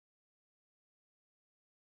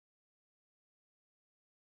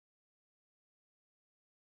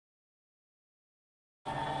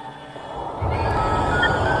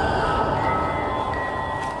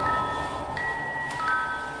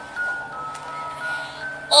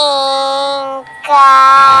You're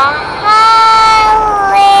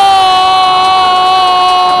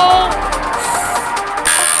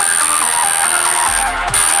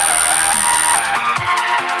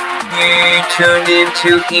tuned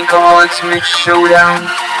into Alcoholics Mix Showdown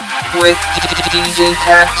with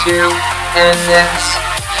DjTattoo and Ness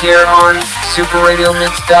here on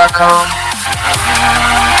SuperRadioMix.com.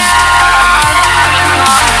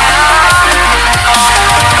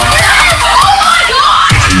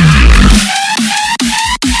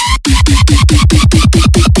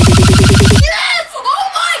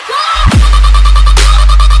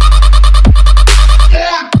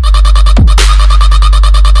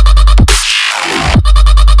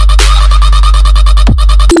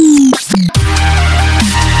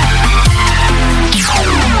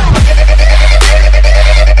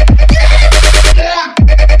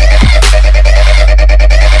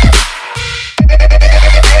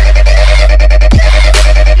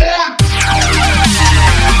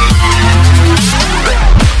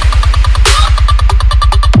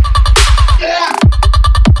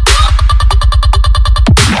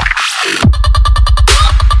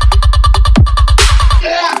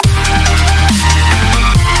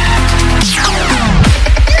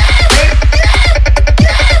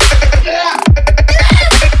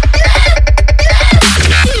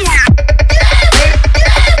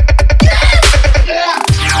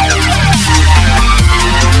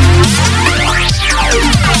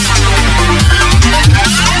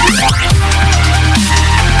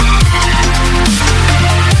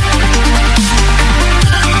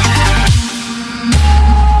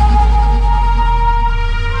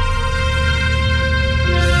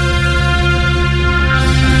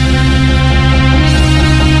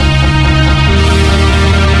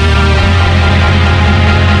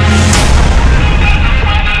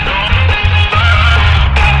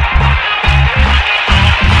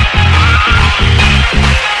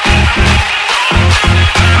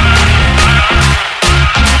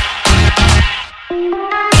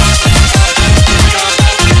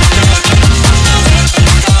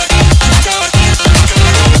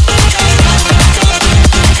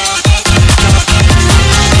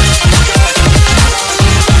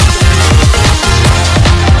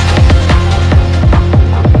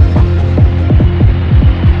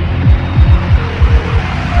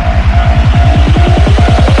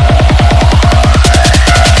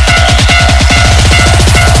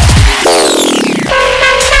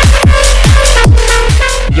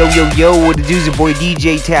 Yo, what it do? It's your boy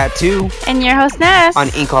DjTattoo. And your host Ness. On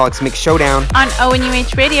Alcoholics Mix Showdown. On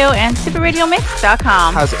ONUH Radio and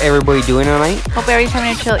SuperRadioMix.com. How's everybody doing tonight? Hope everybody's having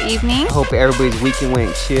a chill evening. Hope everybody's weekend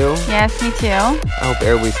went chill. Yes, me too. I hope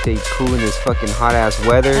everybody stayed cool in this fucking hot ass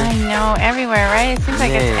weather. I know, everywhere, right? It seems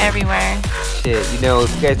like it's everywhere. Shit, you know,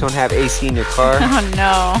 if you guys don't have AC in your car. Oh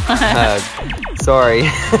no. Sorry.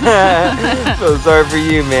 So sorry for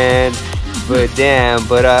you, man. But damn,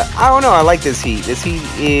 I don't know, I like this heat. This heat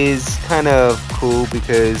is kind of cool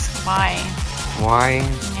because... Why?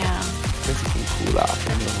 Yeah. Because it can cool off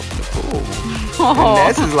in the pool. Oh. And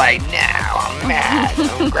Ness is like, no, I'm mad,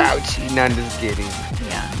 I'm grouchy. No, I'm just kidding.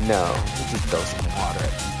 Yeah. No, just throw some water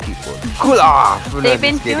at these people. Cool off! They've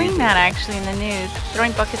been doing that actually in the news.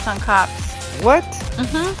 Throwing buckets on cops. What?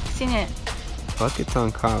 Seen it. Buckets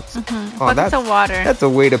on cops. Buckets of water. That's a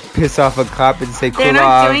way to piss off a cop and say cool off. They're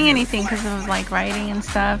not doing anything because of like rioting and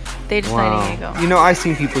stuff. They just letting it go. You know, I've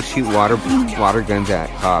seen people shoot water guns at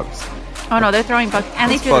cops. Oh no, they're throwing buckets and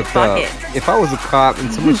they threw the bucket. If I was a cop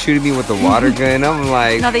and someone shooting me with a water gun, I'm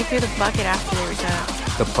like. No, they threw the bucket after they were done.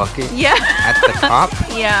 The bucket? Yeah. At the cop?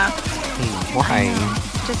 Yeah. Hey, why?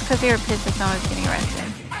 Just because they were pissed that someone was getting arrested.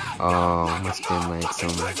 Oh, must have been like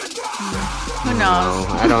some. Who knows?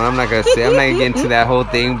 I'm not gonna get into that whole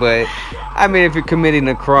thing, but I mean, if you're committing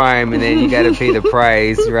a crime and then you gotta pay the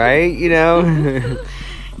price, right? You know,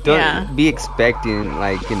 don't be expecting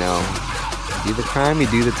like, you know, do the crime, you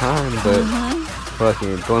do the time, but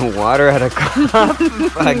fucking throwing water at a cop,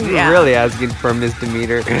 like you're really asking for a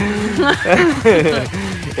misdemeanor.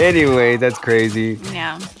 Anyway, that's crazy.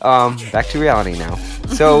 Yeah. Back to reality now.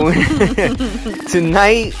 So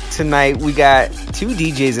tonight we got 2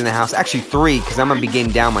 DJs in the house. Actually 3, because I'm gonna be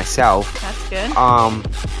getting down myself. That's good.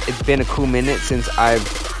 It's been a cool minute since I've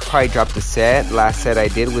probably dropped a set. Last set I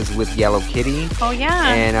did was with Yellow Kitty. Oh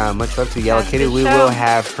yeah. And much love to Yellow Kitty. We will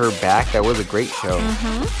have her back. That was a great show.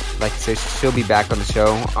 Like I said, she'll be back on the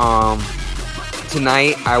show.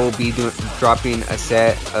 Tonight I will be dropping a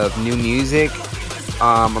set of new music.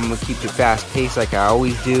 I'm gonna keep it fast paced like I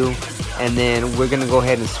always do. And then we're going to go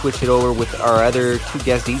ahead and switch it over with our other 2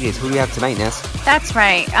 guest DJs. Who do we have tonight, Ness? That's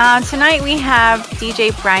right. Tonight we have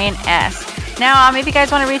DJ Brian S. Now, if you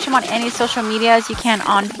guys want to reach him on any social medias, you can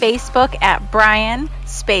on Facebook at Brian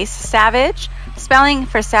Savage. Spelling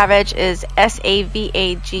for Savage is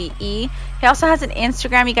Savage. He also has an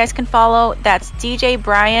Instagram you guys can follow. That's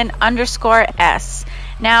DJ_Brian_S.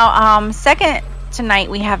 Now, second tonight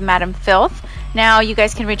we have Madam Filth. Now, you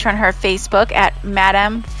guys can reach her on her Facebook at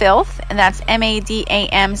Madam Filth, and that's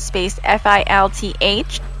MADAM space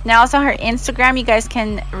FILTH. Now, also her Instagram, you guys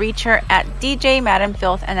can reach her at DJ Madam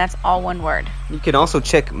Filth, and that's all one word. You can also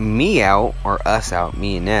check me out, or us out,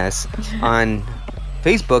 me and Ness, on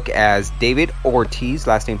Facebook as David Ortiz,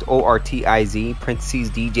 last name's ORTIZ, parentheses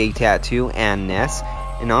DjTattoo and Ness,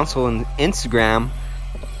 and also on Instagram,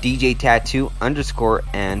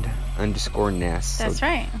 DjTattoo_and_Ness. That's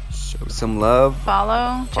right. Show some love.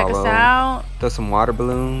 Follow. Check us out. Throw some water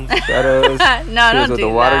balloons at us. No, don't with do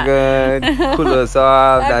the water gun. Cool us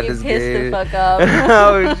off. Not just kidding. The fuck up.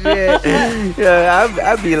 Oh shit. Yeah,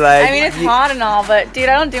 I'd be like. I mean, it's hot and all, but dude,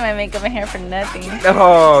 I don't do my makeup and hair for nothing.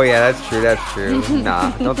 Oh yeah, that's true. That's true.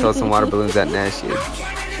 Nah, don't throw some water balloons at Ness. She'll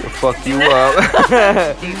fuck you up.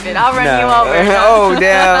 Stupid. I'll run you over. Oh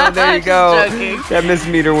damn! There you go. Joking. That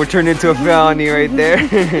misdemeanor will turn into a felony right there.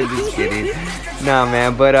 Just kidding. Nah,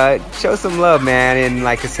 man, but show some love, man. And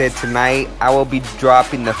like I said, tonight I will be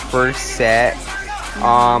dropping the first set.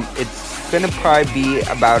 It's gonna probably be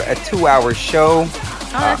about a 2-hour show.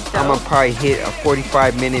 I'm gonna probably hit a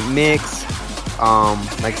 45-minute mix.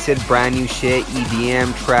 Like I said, brand new shit: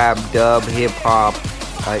 EDM, trap, dub, hip hop,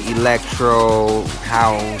 electro,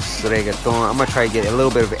 house, reggaeton. I'm gonna try to get a little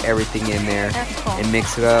bit of everything in there. That's cool. And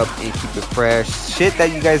mix it up and keep it fresh. Shit that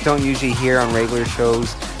you guys don't usually hear on regular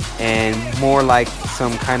shows. And more like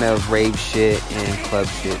some kind of rave shit and club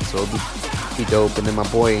shit. So it'll be dope. And then my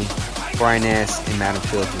boy Brian Ness and Madam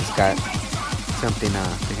Filth has got something they're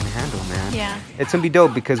gonna handle, man. Yeah. It's gonna be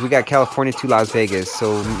dope because we got California to Las Vegas.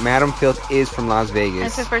 So Madam Filth is from Las Vegas.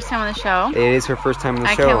 It's her first time on the show. It is her first time on the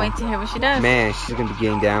show. I can't wait to hear what she does. Man, she's gonna be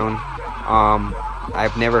getting down.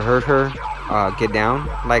 I've never heard her get down.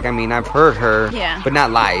 Like, I mean, I've heard her, but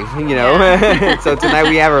not live, you know. Yeah. So tonight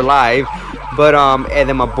we have her live. But and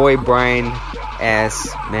then my boy Brian S.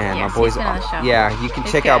 Man, yes, my boy's on the show. Yeah, you can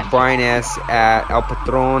check out Brian S. at El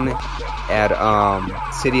Patron at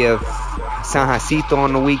city of San Jacinto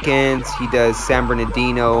on the weekends. He does San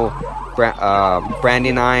Bernardino,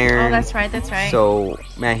 Brandon Iron. Oh, that's right. That's right. So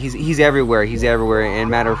man, he's everywhere. He's everywhere. And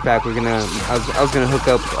matter of fact, I was gonna hook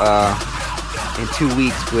up in 2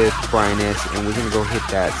 weeks with Brian S. and we're gonna go hit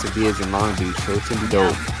that Sevilla's in Long Beach. So it's gonna be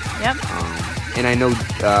dope. Yep. And I know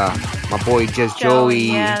my boy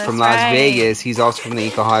Joey from Las Vegas. He's also from the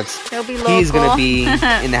Ecohawks. He'll be local. He's gonna be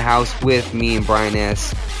in the house with me and Brian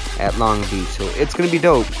S. at Long Beach. So it's gonna be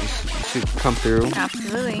dope. You should come through.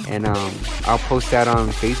 Absolutely. And I'll post that on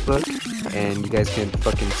Facebook, and you guys can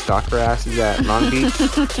fucking stalk her asses at Long Beach.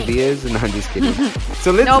 Sevilla's, and I'm just kidding.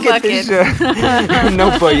 So let's get this shit.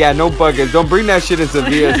 No buckets. Don't bring that shit in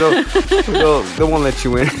Sevilla. They won't let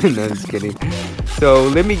you in. No, just kidding. So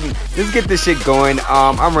let's get this shit going.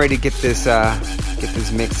 I'm ready to get this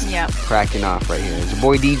mix cracking off right here. It's your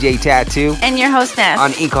boy DjTattoo and your host Ness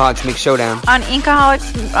on Ecohawks Mix Showdown. On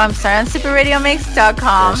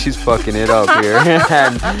SuperRadioMix.com. Yeah, she's fucking it up here.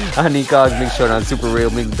 And on Ecohawks Mix Showdown,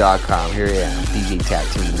 SuperRadioMix.com. Here I am,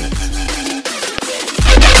 DjTattoo Mix.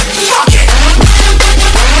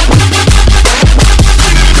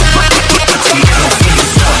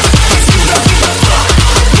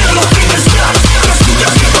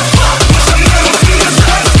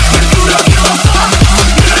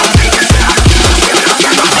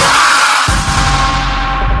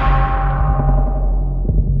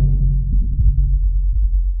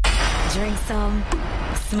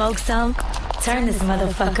 Smoke some, turn this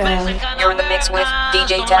motherfucker on. You're in the mix with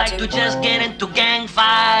DjTattoo. To just get into gang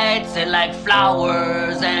fights and like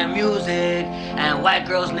flowers and music and white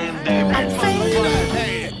girls named baby.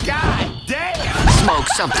 Hey, God damn! Smoke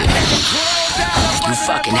something. You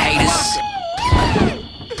fucking haters.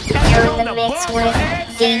 You're in the mix with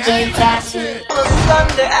DjTattoo.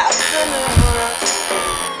 Sunday afternoon.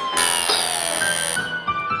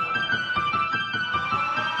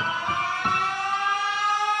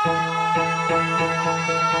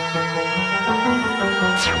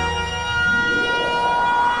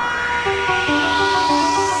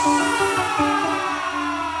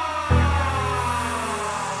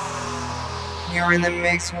 You're in the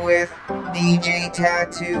mix with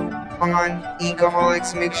DjTattoo on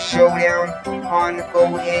Ecoholics Mix Showdown on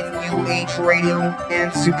ONUH Radio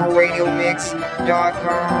and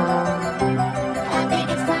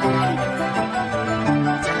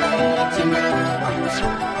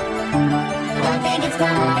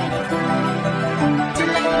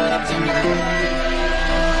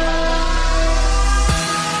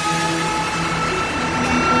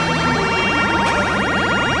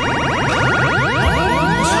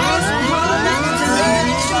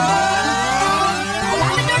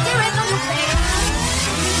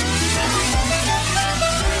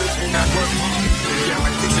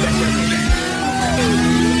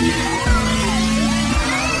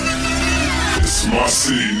my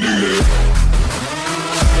city, nigga.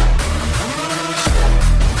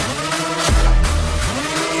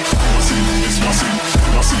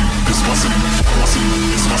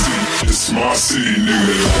 It's my city,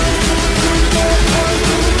 nigga.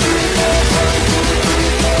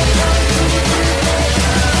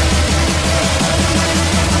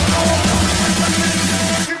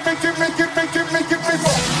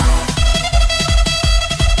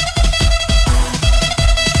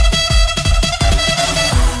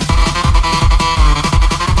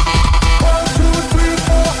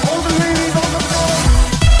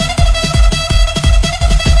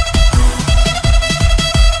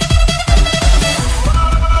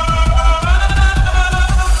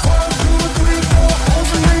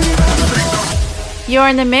 You're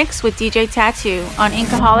in the mix with DjTattoo on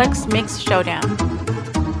Inkaholics Mix Showdown.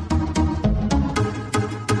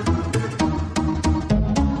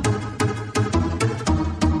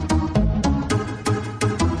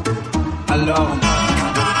 Alone.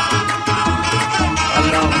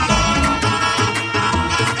 Alone.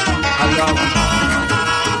 Alone.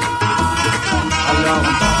 Alone.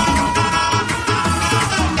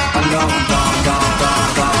 Alone.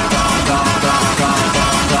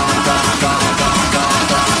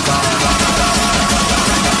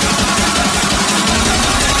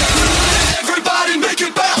 Everybody make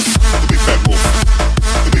it bounce. The big fat wolf.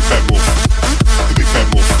 The big fat wolf. The big fat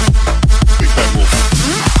wolf. Big fat wolf.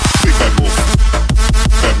 Big fat wolf.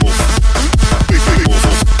 Fat wolf. Big big wolf.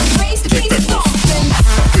 The big fat wolf.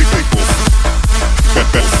 Big big wolf. Fat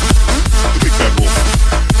fat. The big fat wolf.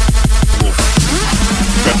 Wolf.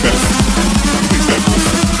 Fat fat. Big fat wolf.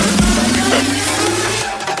 Big fat.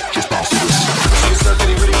 Just bounce to this. You start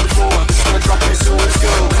getting ready on the floor. Gonna drop it, so let's go.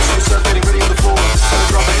 You start getting ready on the floor. Gonna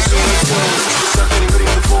drop it, so let's go. You start getting ready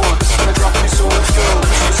on the floor. Gonna drop it, so let's go.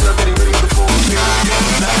 You start getting ready on the floor. You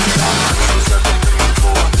start getting ready on the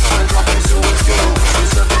floor. Gonna drop it, so let's go. You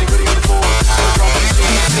start getting ready on the floor. Gonna drop it, so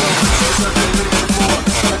let's go. You start getting ready on the floor.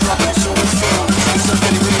 Gonna drop it, so let's go. You start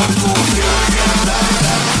getting ready on the floor. You start getting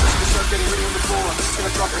ready on the floor. Gonna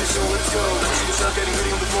drop it, so let's go. You start getting ready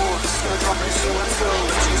on the floor. Gonna drop it, so let's go. You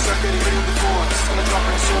start getting ready on the floor. Gonna drop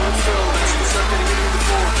it, so let's go. You start getting ready on the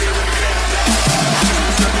floor.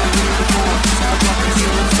 You start getting ready on the floor. Gonna drop it, so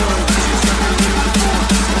let's go. You start getting ready on the floor.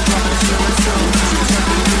 Gonna drop it, so let's go. You start getting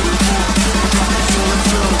ready on the floor. Gonna drop it, so let's go.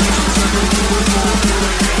 You start getting ready on the floor. You start getting ready on the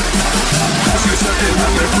floor.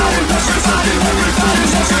 You start getting ready on the floor.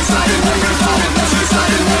 You start getting ready on the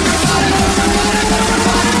floor. You start getting ready on the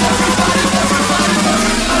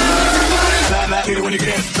floor. Hit it when you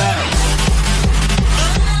get back.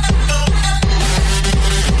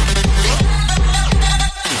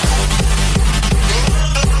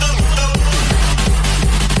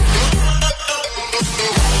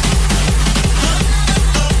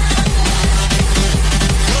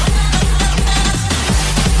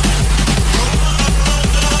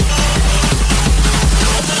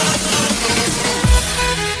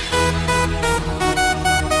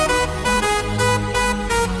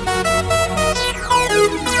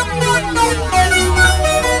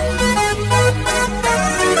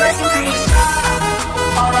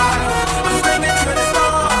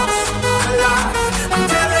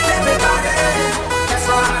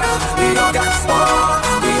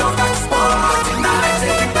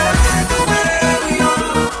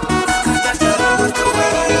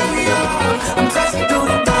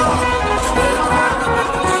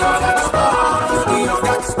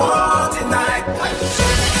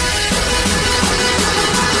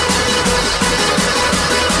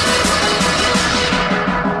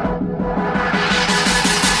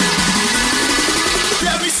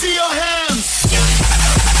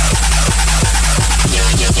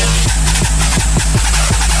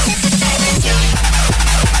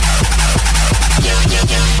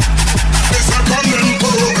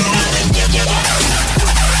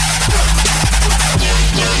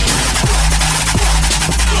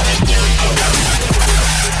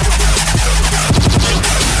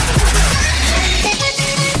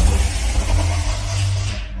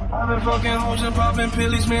 Fucking hoes and popping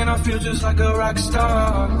pillies, man, I feel just like a rock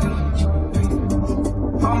star.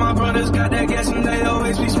 All my brothers got that gas and they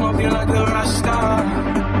always be smoking like a rock star.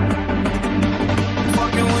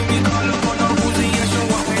 Fucking with me, call up on no Uzi and show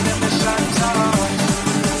up in them the shot top.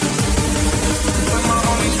 When my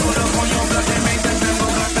homies put up on your block, they make that bimbo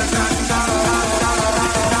like the cotton.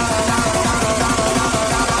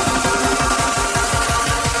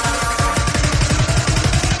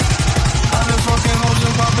 I've been fucking hoes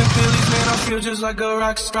and popping pillies, man, I feel just like a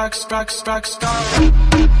rock star.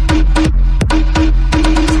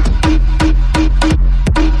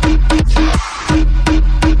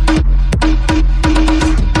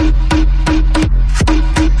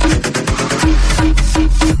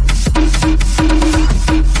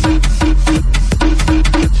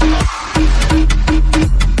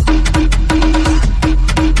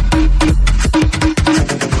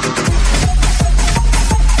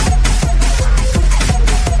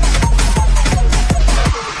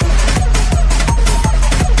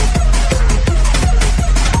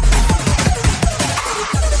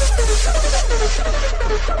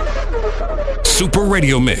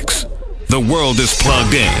 radio mix. The world is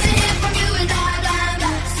plugged in.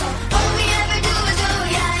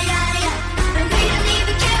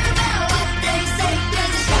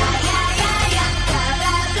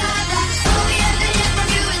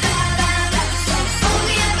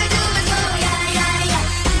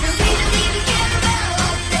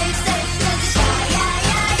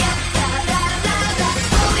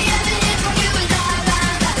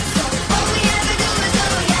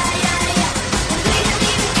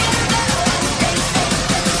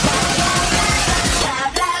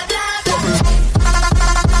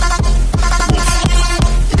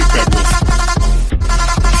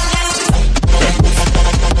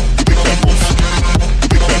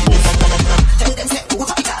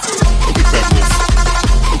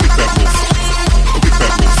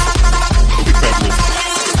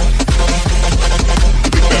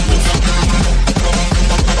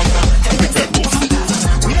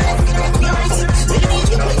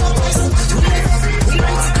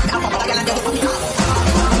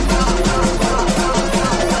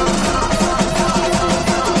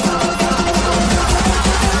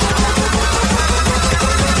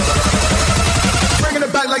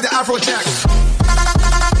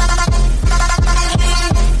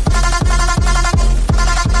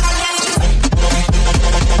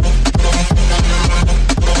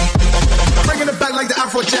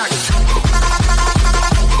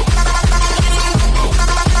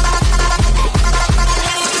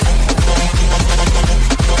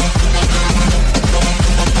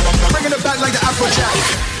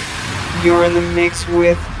 You're in the mix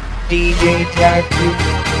with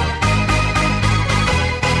DjTattoo.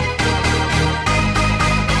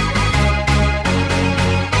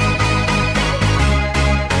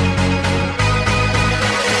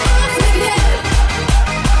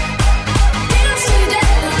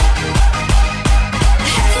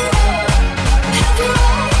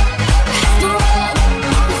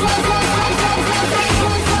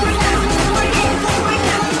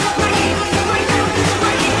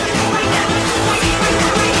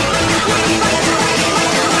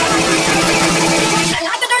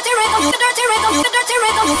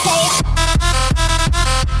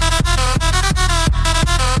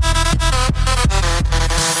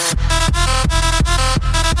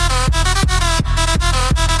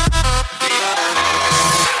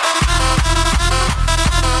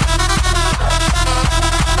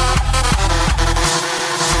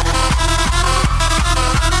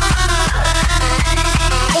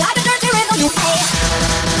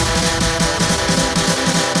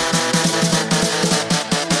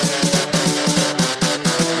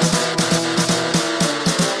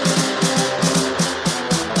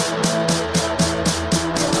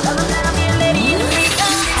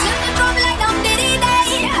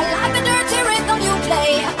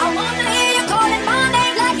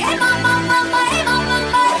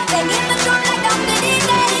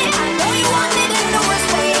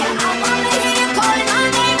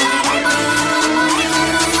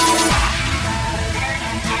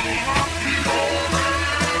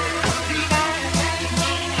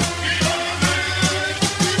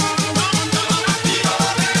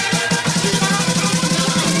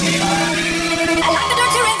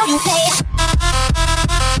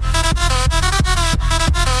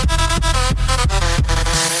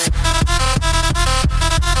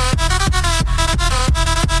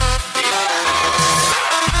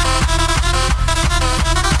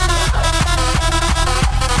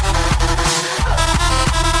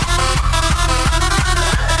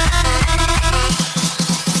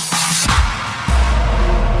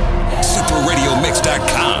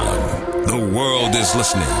 MixxShowDown.com. The world is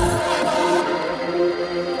listening.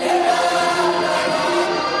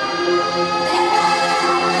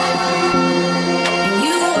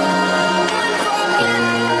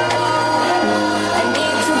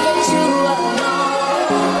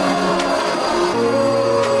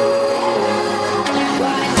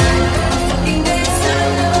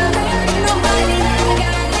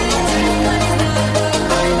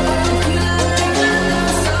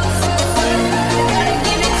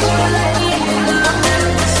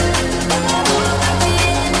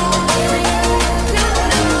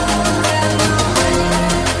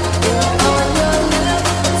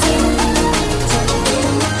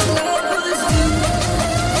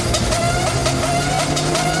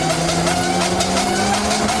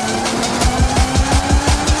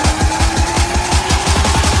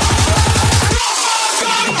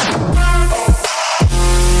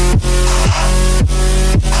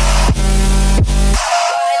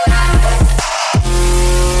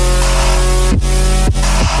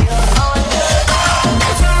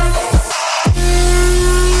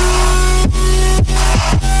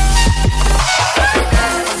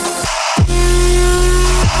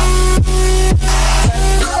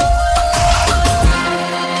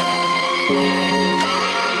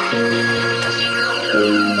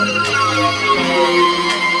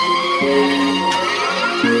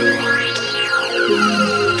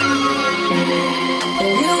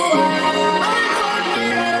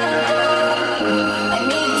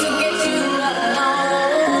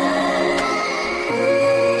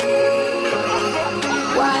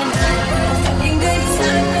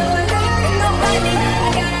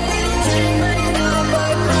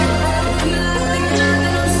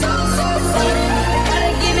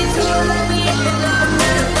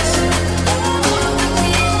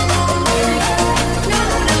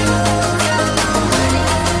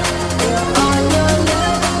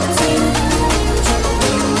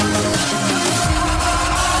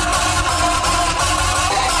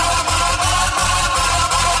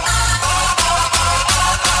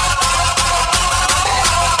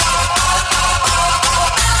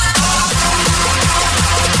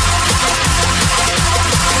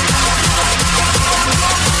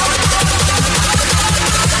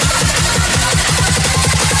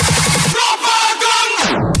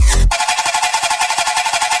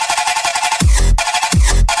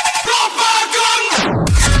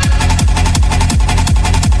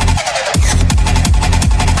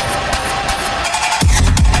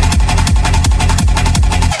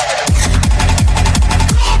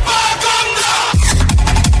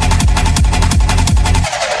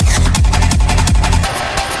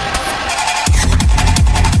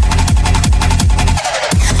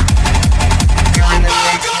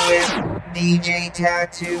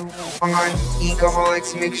 DjTattoo on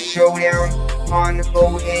Ecoholics Mix Showdown on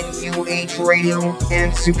ONUH Radio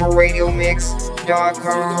and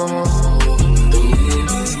SuperRadioMix.com.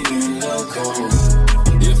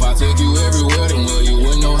 If I took you everywhere, then well, you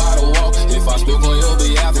wouldn't know how to walk. If I spoke on your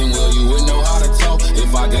behalf, then well, you wouldn't know how to talk.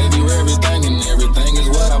 If I gave you everything, and everything is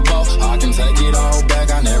what I bought, I can take it all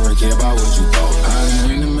back, I never care about what you thought. I didn't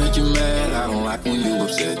mean to make you mad, I don't like when you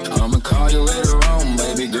upset. I'ma call you later on,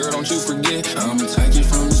 baby girl, don't you forget. I'ma take you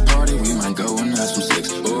from this party, we might go and have some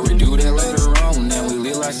sex. Or we do that later on, then we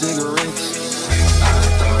lit like cigarettes. I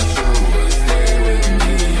thought you would stay with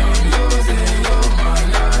me, I'm yours and you're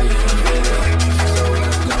mine, I am here. So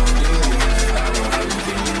let's go do it, I don't have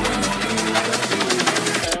anything to win, I mean, let's do it.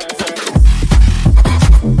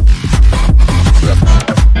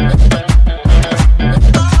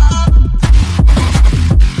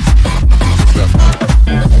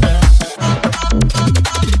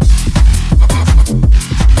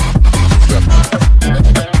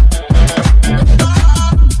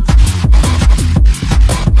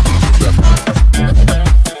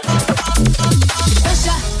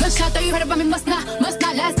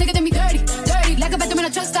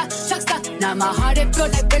 Now my heart it feel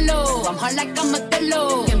like pillow. I'm hard like I'm a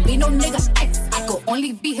pillow. Can be no nigga's ex. I could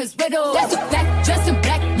only be his widow. That's a fact, dressed in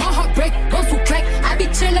black. My heart break, bones will crack. I be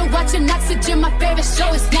chillin', watching Oxygen. My favorite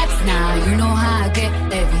show is Snaps. Now you know how I get.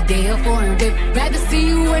 Every day a foreign whip. Rather see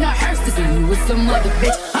you in a hearse than see you with some other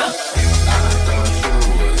bitch. Huh?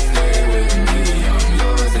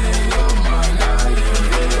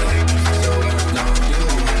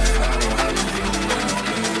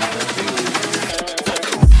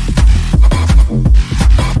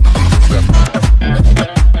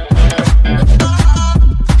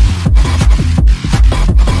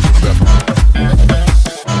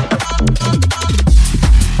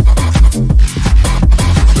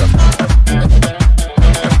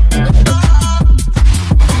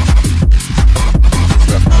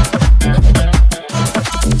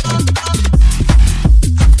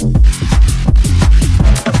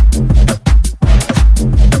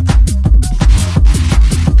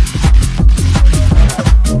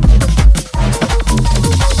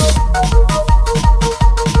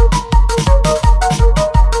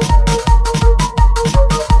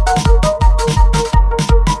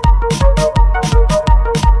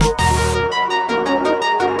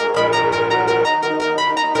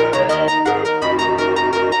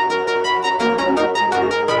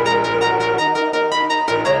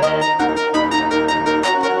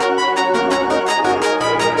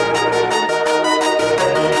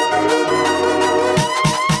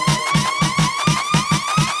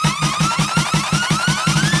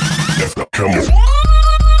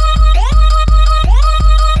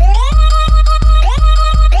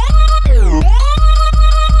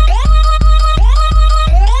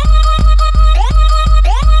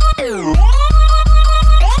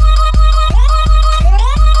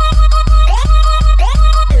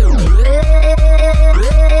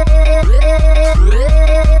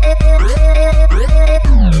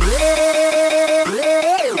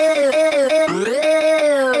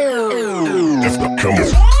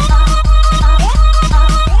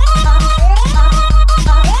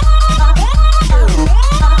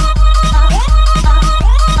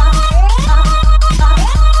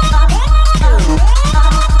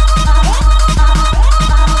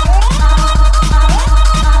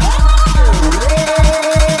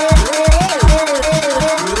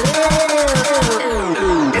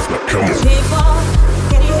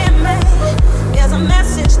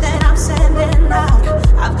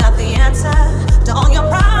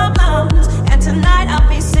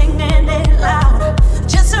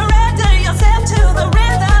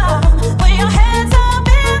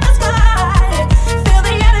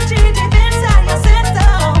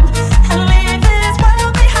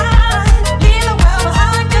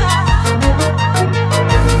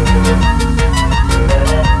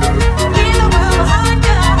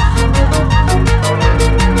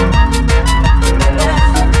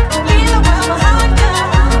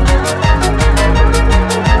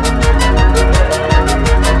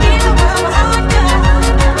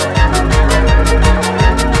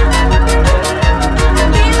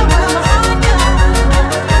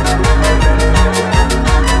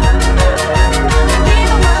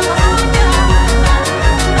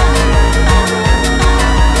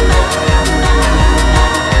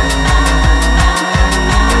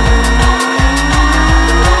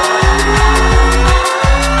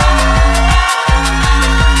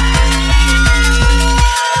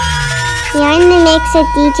 mix with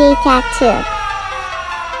DjTattoo.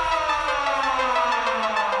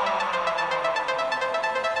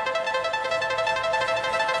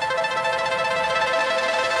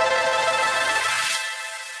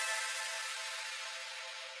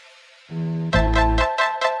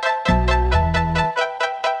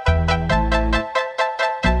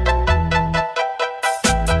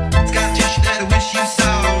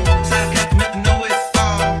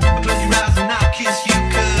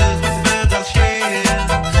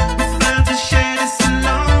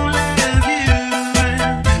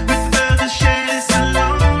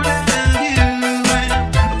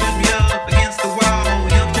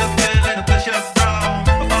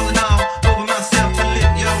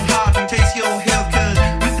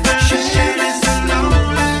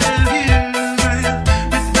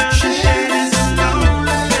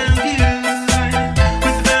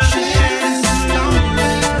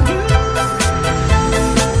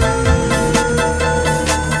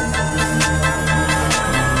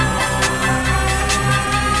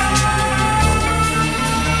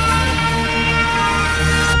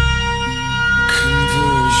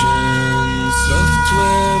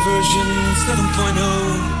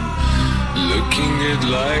 looking at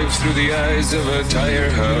life through the eyes of a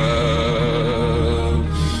tire hub.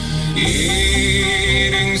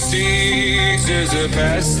 Eating seeds is a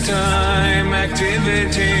pastime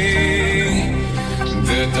activity.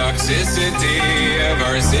 The toxicity of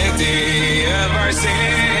our city,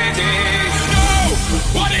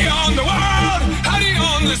 Nobody on the world, how do you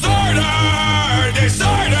own disorder?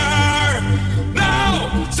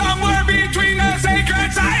 No, somewhere between the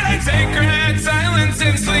sacred silence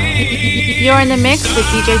and sleep. You're in the mix with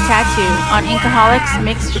DjTattoo on Inkaholics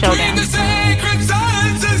Mix Showdown. The sacred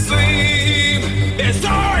silence and sleep.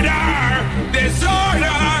 Disorder.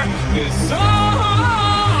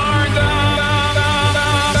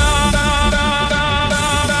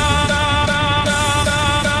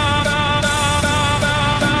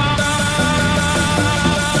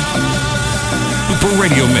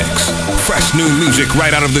 Radio Mix. Fresh new music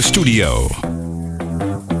right out of the studio.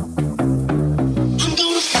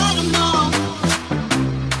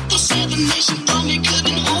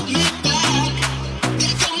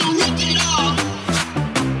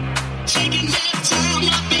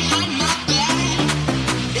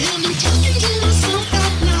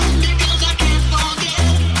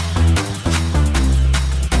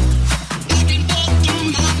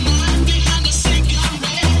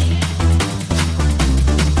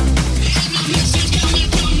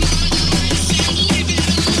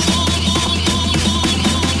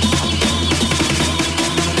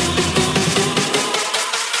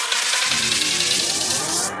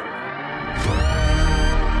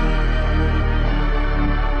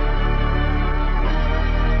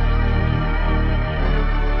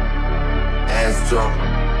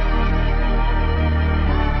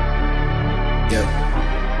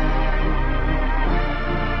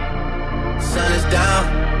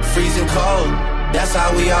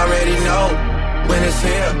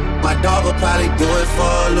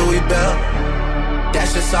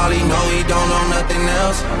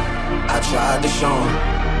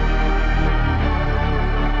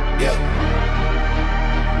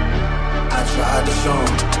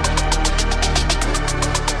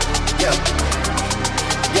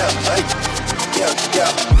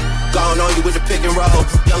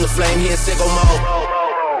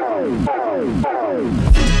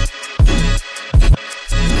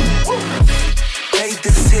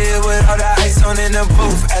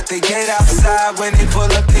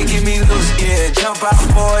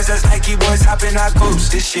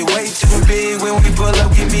 This shit way too big when we pull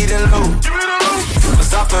up, give me the loot.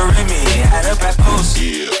 Was offering me, had a bad post.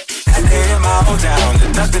 Had to hit my old town,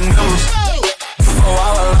 there's nothing news. 4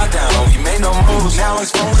 hour lockdown, we made no moves. Now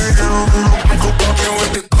it's phone with the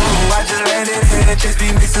crew. I just landed here, just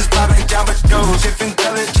be Mrs. Pop like Jamba Joe. Different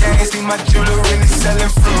color chains, see my jewelry really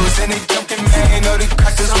selling fruits. And they jumping, man, know the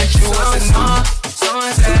crackers with you wasn't new.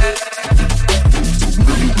 Someone said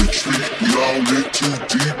we all went too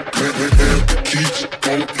deep, can't have the keys,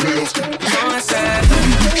 don't play us. Someone said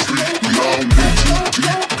we all went too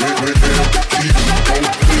deep, can't have the keys, don't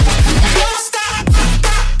play us.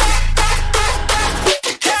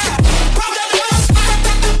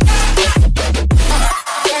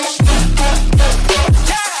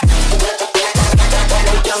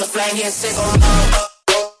 Sick on love.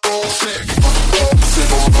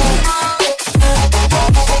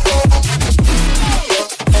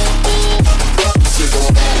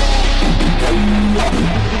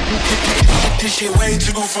 This shit way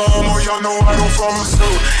too fun, oh y'all know I don't follow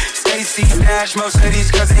suit. Stacy Dash, most of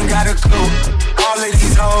these girls ain't got a clue. All of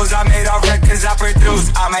these hoes I made off records I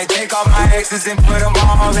produce. I might take all my exes and put them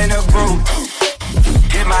all in a group.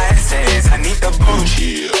 Hit my essays, I need the boost.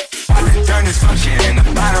 About to turn this function in the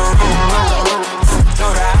bottom room.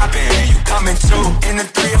 Told her hop in, you coming too. In the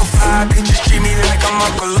 305, bitches treat me like I'm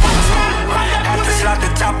Uncle Luke. Have to slap the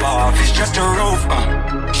top off, it's just a roof.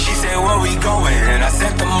 She said, where we going? And I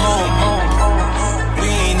said the moon. We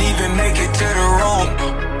ain't even make it to the room.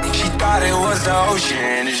 She thought it was the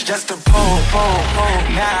ocean, it's just a pool.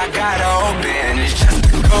 Now I gotta open, it's just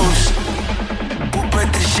a ghost. Who put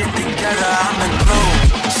this shit together? I'm the glue.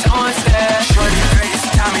 Someone said, shorty face,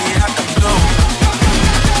 Tommy out the blue.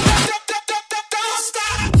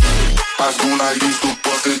 High school I used to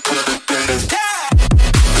bust it to the dentist.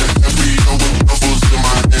 MBO with bubbles in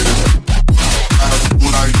my hands. High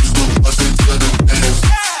school I used to bust it to the dentist.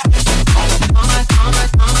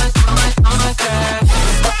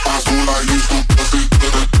 High school I used to bust it to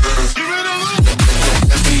the dentist.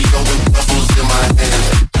 MBO with bubbles in my hands.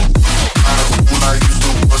 High school I used to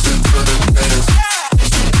bust it to the dentist.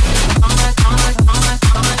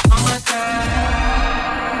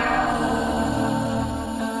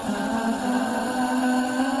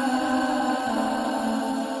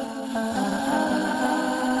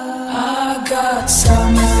 got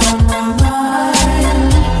summer on my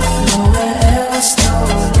mind. Nowhere else, no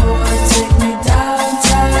Lord, take me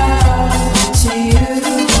downtown to you.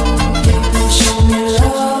 People show me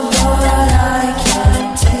love, but I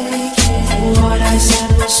can't take it. What I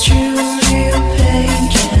said was true, real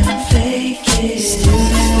pain can't fake it. Still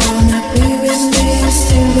they wanna be with me,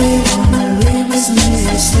 still they wanna live with me,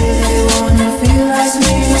 still they wanna feel like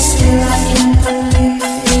me, still I can't believe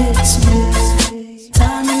it's me.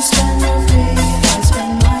 Time you spend with me, I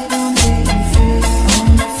spend mine on being free. On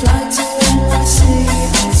the flight to NYC,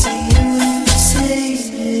 I see you and you see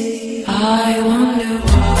me. I wonder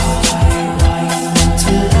why you want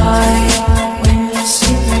to lie when you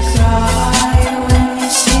see me cry, when you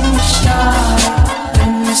see me shy,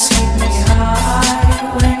 when you see me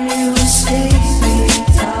high, when you see me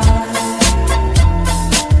die.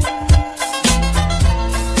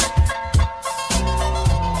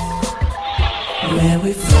 Where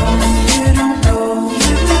we from, you don't know.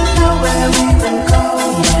 You don't know where we will go.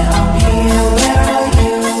 Yeah, I'm here, where are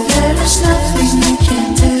you? There's nothing we can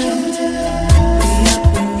do. We up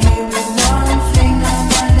in here with one thing, now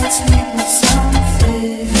let's leave with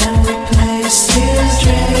something. Then we play still,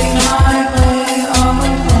 drink my way, our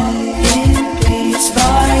way. In beats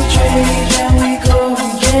by trade, then we go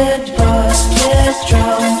and get buzzed, get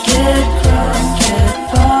drunk, get crunk, get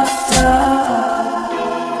fucked up.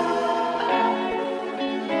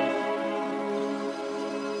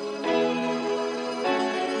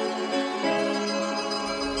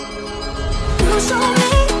 You show me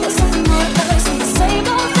there's something more others in the same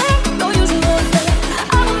old thing. No usual thing.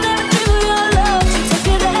 I will never give you your love to take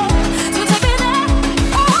me there, to take me there.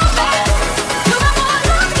 Oh baby, you got more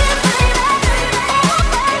love, yeah, baby. Oh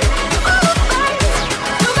baby,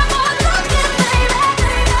 you got more love, yeah, baby.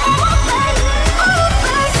 Oh baby, you got more love,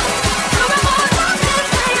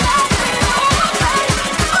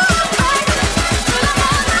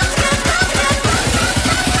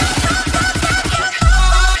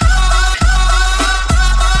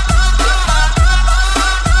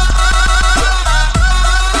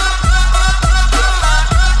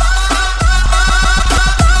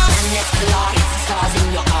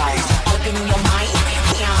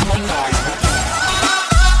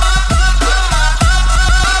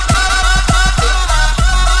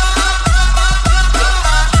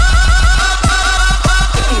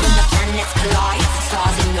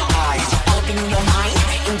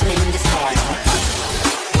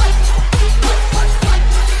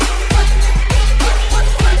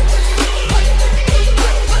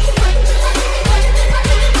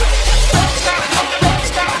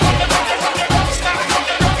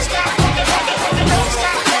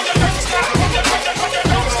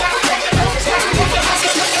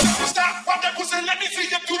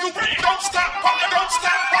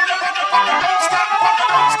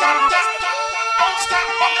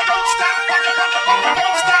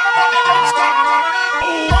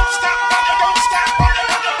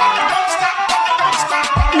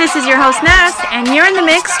 This is your host Ness, and you're in the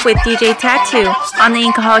mix with DjTattoo on the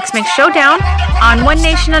Inkaholics Mix Showdown on One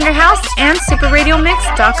Nation Under House and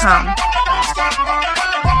SuperRadioMix.com.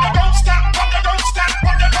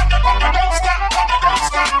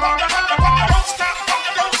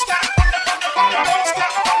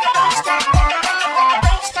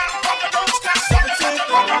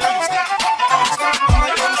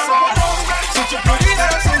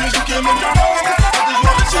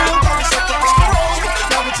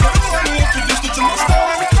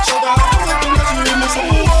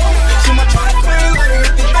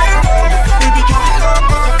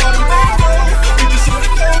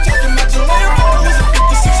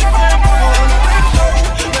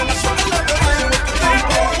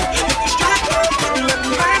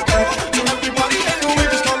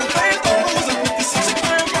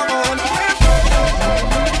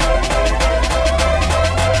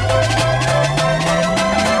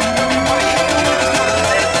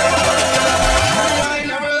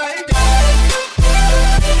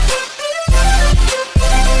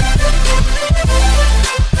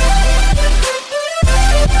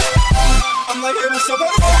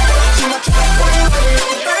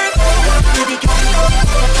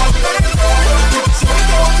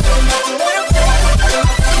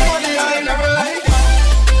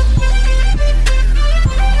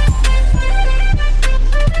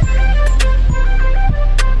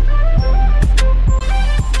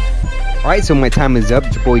 Alright, so my time is up.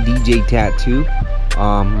 It's your boy DjTattoo.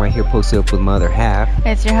 Right here posted up with my other half.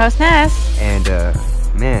 It's your host Ness. And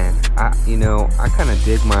man, I kind of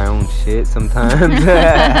dig my own shit sometimes.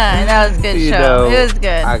 That was a good show. It was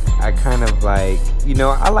good. I kind of like,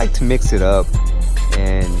 I like to mix it up,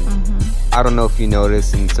 and I don't know if you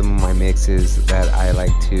notice in some of my mixes that I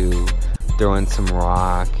like to throw in some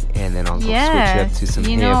rock, and then I'll go switch it up to some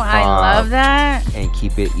hip hop. I love that. And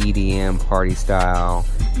keep it EDM party style.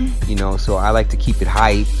 You know, so I like to keep it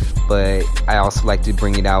hype, but I also like to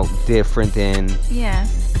bring it out different than.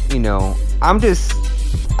 Yes. You know, I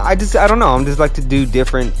don't know. I'm just like to do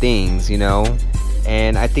different things, you know.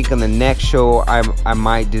 And I think on the next show, I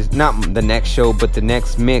might just, not the next show, but the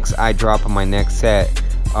next mix I drop on my next set.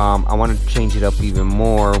 I want to change it up even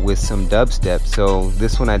more with some dubstep. So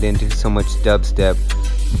this one I didn't do so much dubstep,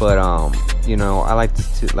 but you know, I like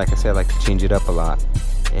to, like I said, I like to change it up a lot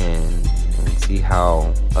and see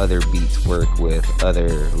how other beats work with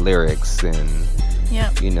other lyrics. And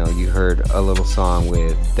you know, you heard a little song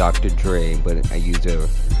with Dr. Dre, but I used a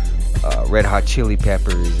Red Hot Chili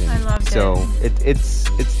Peppers, and I loved so it's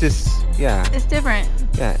just it's different.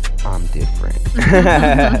 Yeah, I'm different.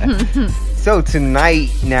 So tonight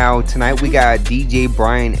we got DJ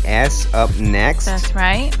Brian S up next. That's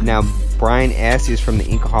right. Now Brian S is from the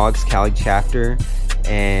Inkaholics Cali chapter,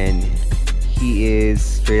 and he is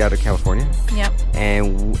straight out of California. Yep.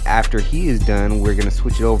 And after he is done, we're gonna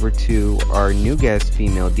switch it over to our new guest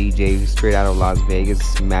female DJ who's straight out of Las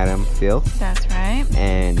Vegas, Madam Filth. That's right.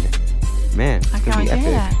 And man, it's gonna be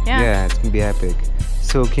epic. Yeah, it's gonna be epic.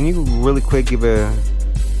 So can you really quick give a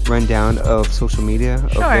rundown of social media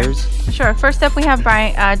of theirs? Sure. First up, we have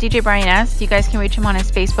DJ Brian S. You guys can reach him on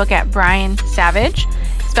his Facebook at Brian Savage.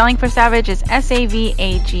 Spelling for Savage is Savage.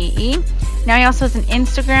 Now he also has an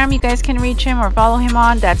Instagram you guys can reach him or follow him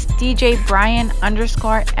on. That's DJ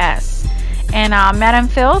Brian_S. And Madam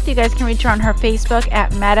Filth, you guys can reach her on her Facebook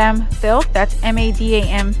at Madam Filth. That's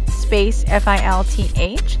MADAM space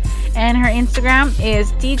FILTH. And her Instagram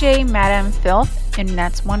is DJ Madam Filth, and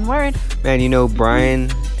that's one word. Man, you know, Brian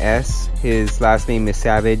S, his last name is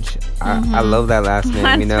Savage. I love that last name.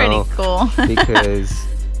 That's you know, pretty cool. Because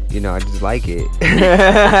you know, I just like it. No,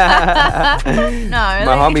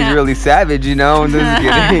 my homie's really savage, you know. I'm just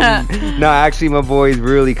kidding. No, actually, my boy's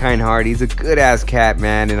really kind-hearted. He's a good-ass cat,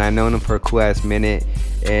 man, and I've known him for a cool-ass minute.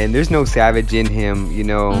 And there's no savage in him, you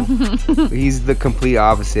know. He's the complete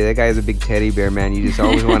opposite. That guy is a big teddy bear, man. You just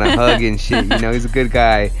always want to hug and shit. You know, he's a good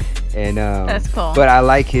guy. And that's cool. But I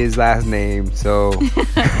like his last name, so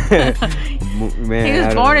man, he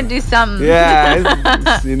was born to do something. Yeah,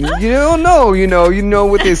 you don't know. You know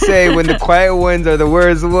what they say when the quiet ones are the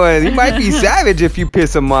worst ones. He might be savage if you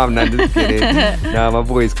piss him off. Not just kidding. Nah, my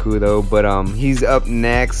boy's cool though. But he's up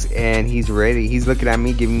next and he's ready. He's looking at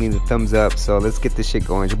me, giving me the thumbs up. So let's get this shit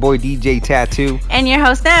going. Your boy DjTattoo and your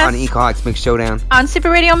host Ness on Inkaholics MixxShowdown on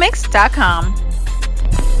SuperRadioMix.com.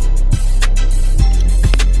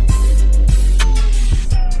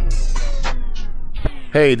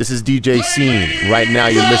 Hey, this is DJ Scene. Right now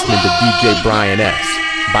you're listening to DJ Brian S.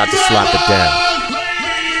 About to slap it down.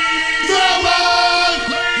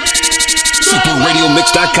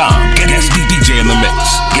 SuperRadioMix.com. Guest DJ in the mix.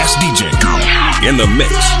 Guest DJ in the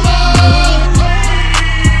mix.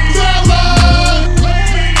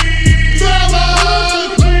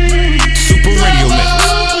 Super Radio Mix.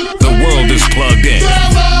 The world is plugged in.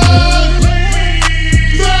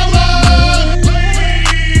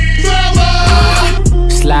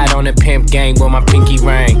 Slide on the pimp gang with my pinky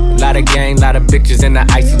ring. Lot of gang, lot of bitches in the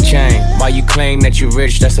icy chain. While you claim that you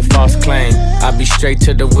rich, that's a false claim. I be straight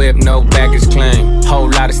to the whip, no baggage claim.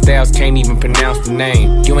 Whole lot of styles, can't even pronounce the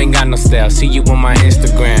name. You ain't got no style, see you on my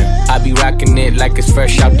Instagram. I be rocking it like it's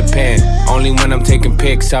fresh out the pen. Only when I'm taking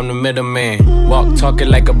pics, I'm the middleman. Walk talking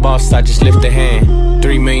like a boss, I just lift a hand.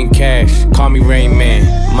 3 million cash, call me Rain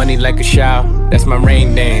Man. Money like a shower, that's my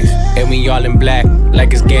rain dance. And we all in black,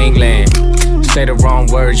 like it's gangland. Say the wrong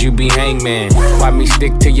words, you be hangman. Why me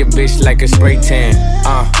stick to your bitch like a spray tan?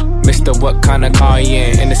 Mister, what kind of car you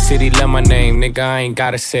in? In the city, love my name, nigga, I ain't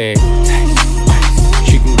gotta say it.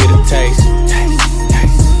 She can get a taste.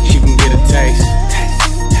 She can get a taste.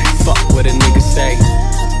 Fuck what a nigga say.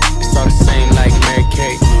 It's all the same like Mary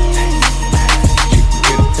Kate. She can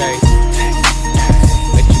get a taste.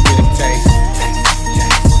 Let you get a taste.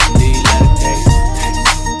 Do you let it taste?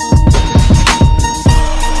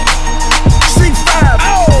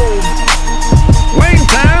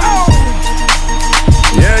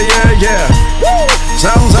 Yeah.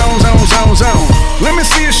 Zone. Let me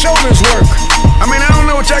see your shoulders work. I mean, I don't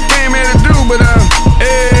know what y'all came here to do, but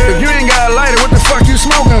if you ain't got a lighter, what the fuck you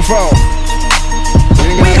smoking for?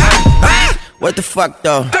 What the fuck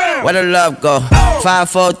though? Where the love go? 5,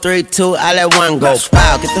 4, 3, 2, I let one go.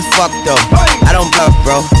 Wow, get the fuck though. I don't bluff,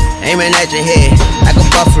 bro. Aiming at your head like a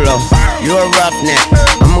buffalo. You a roughneck,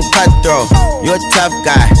 I'm a cutthroat. You a tough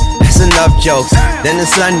guy. That's enough jokes. Then the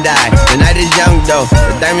sun died, the night is young though.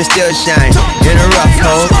 The diamond still shine in a rough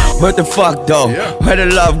hole. What the fuck though? Where the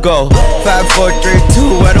love go? 5, 4, 3,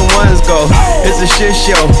 2, where the ones go? It's a shit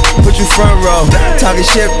show, put you front row. Talking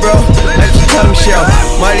shit bro, let your tongue show.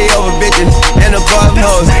 Money over bitches and above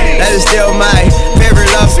hoes. That is still my favorite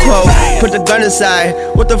love quote. Put the gun aside,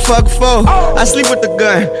 what the fuck for? I sleep with the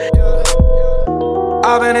gun.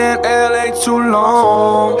 I've been in LA too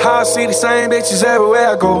long. How I see the same bitches everywhere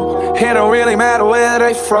I go. It don't really matter where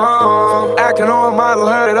they from. Acting on a model,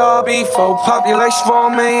 heard it all before. Population 4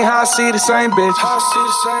 million, how I see the same bitch. How I see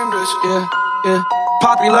the same bitch, yeah, yeah.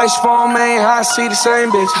 Population 4 million, how I see the same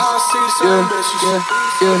bitch. How I see the same bitch, yeah,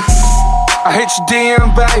 yeah. I hit your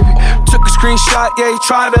DM, baby. Took a screenshot, yeah, you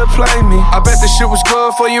tried to play me. I bet this shit was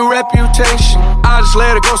good for your reputation. I just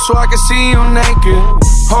let it go so I can see you naked.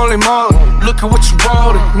 Holy moly, look at what you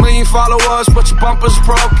wrote. 1 million followers, but your bumper's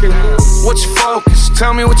broken. What's your focus?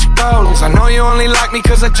 Tell me what your goal is. I know you only like me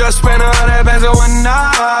cause I just spent 100 bands on one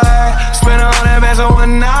night. Spent 100 bands on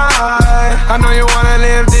one night. I know you wanna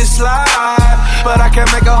live this life, but I can't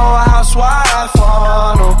make a whole housewife.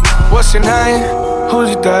 Oh no. What's your name?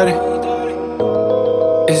 Who's your daddy?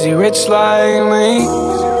 Is he rich like me?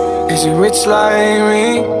 Is he rich like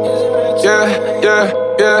me? Yeah, yeah,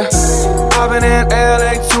 yeah. I've been in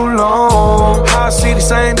LA too long. How I see the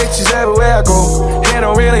same bitches everywhere I go. It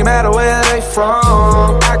don't really matter where they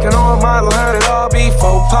from. Acting on a model, heard it all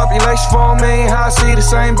before. Population 4 million, how I see the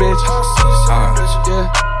same bitch. Yeah,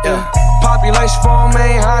 yeah. Population 4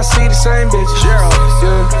 million, how I see the same bitch. Yeah,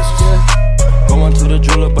 yeah. Going to the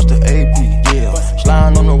jeweler, bust the AP, yeah.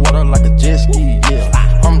 Sliding on the water like a jet ski, yeah.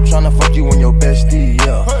 I'm tryna fuck you on your bestie,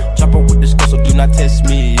 yeah. Chopper with this girl, so do not test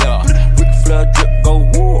me, yeah. Ric Flair drip, go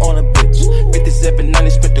woo on a bitch. 5790,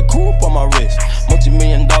 spit the coupe on my wrist.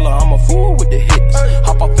 Multi-million-dollar, I'm a fool with the hits.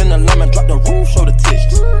 Hop off in the lemon, drop the roof, show the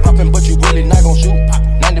tits. Poppin', but you really not gon' shoot.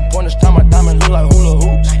 90 pointers, time my diamond look like hula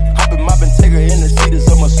hoops. Hoppin', moppin', take her in the seats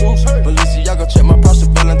of my suits. Balenciaga, check my price of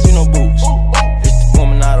Valentino boots. It's the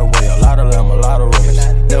woman out of way, a lot of them, a lot of race.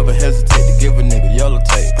 Never hesitate to give a nigga yellow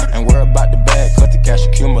tape. Ain't worry about the bag, cause the cash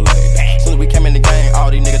accumulate. Soon as we came in the game, all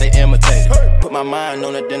these niggas they imitated. Put my mind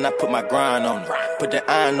on it, then I put my grind on it. Put the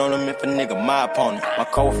iron on him if a nigga my opponent. My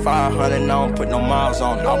code 500, I don't put no miles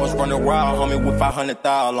on it. I was running wild, homie, with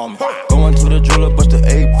 500,000 on me. Going to the jeweler, bust the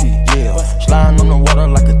AP, yeah. Sliding on the water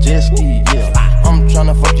like a jet ski, yeah. I'm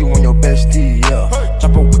tryna fuck you on your bestie, yeah.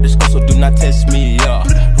 Chopper with this girl, so do not test me, yeah.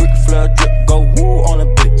 Ric Flair drip, go woo on a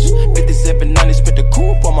bitch. 5790, spit the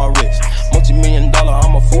coupe on my wrist. Multi-million-dollar,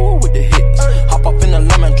 I'm a fool with the hits. Hop up in the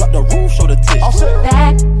lemon, drop the roof, show the tits.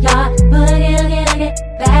 Backyard boogie,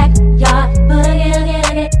 backyard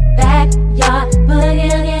boogie, backyard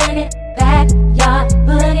boogie, backyard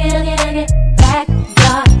boogie,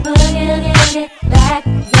 backyard boogie,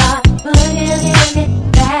 backyard boogie,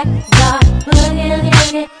 backyard boogie,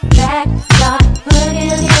 backyard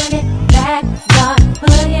boogie,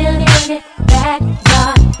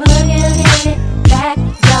 backyard boogie, backyard boogie,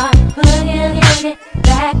 backyard boogie,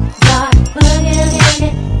 backyard boogie.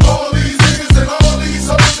 All these niggas and all these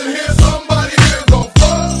hoes in here, somebody here gon'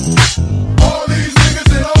 fuck. All these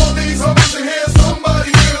niggas and all these hoes in here,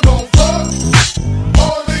 somebody here gon' fuck.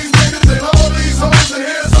 All these niggas and all these hoes in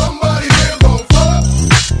here, somebody here gon' fuck.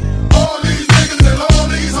 All these niggas and all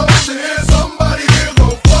these hoes in here, somebody here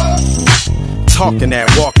gon' fuck. Talking that,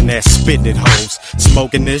 walking that, spitting it hoes.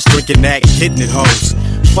 Smoking this, drinking that, hitting it hoes.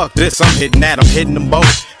 Fuck this, I'm hitting that, I'm hitting them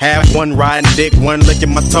both. Have one riding dick, one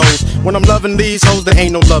licking my toes. When I'm loving these hoes, there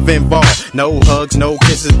ain't no love involved. No hugs, no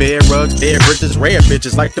kisses, bare rugs, bare bridges, rare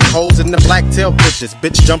bitches. Like them hoes in the black tail bitches.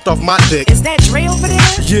 Bitch jumped off my dick. Is that Dre over there?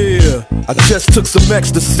 Yeah, I just took some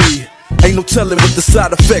ecstasy. Ain't no telling what the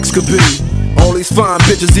side effects could be. All these fine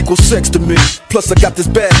bitches equal sex to me. Plus I got this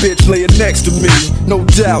bad bitch laying next to me. No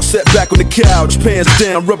doubt, sat back on the couch, pants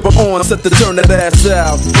down, rubber on, set to turn that ass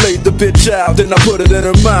out. Laid the bitch out, then I put it in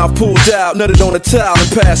her mouth, pulled out, nutted on a towel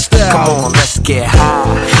and passed out. Come on, let's get high.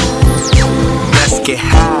 Let's get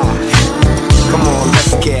high. Come on,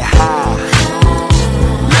 let's get high.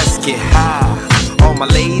 Let's get high. All my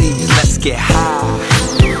ladies, let's get high.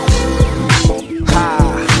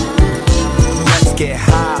 Let's get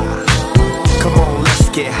high. Come on, let's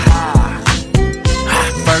get high.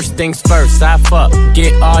 First things first, I fuck,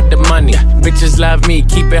 get all the money. Bitches love me,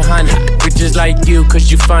 keep it honey. Bitches like you,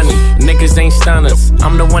 cause you funny. Niggas ain't stunners.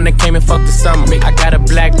 I'm the one that came and fucked the summer. I got a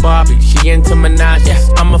black Barbie, she into Minaj.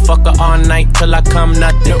 I'ma fuck her all night till I come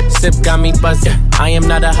nothing. Sip got me buzzing, I am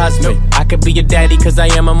not a husband. I could be your daddy cause I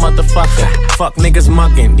am a motherfucker. Fuck niggas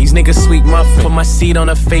mugging, these niggas sweet muffin. Put my seed on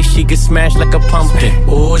her face, she get smashed like a pumpkin.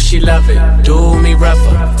 Ooh, she love it, do me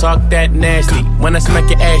rougher. Talk that nasty, when I smack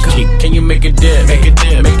your ass cheek. Can you make a dip, make a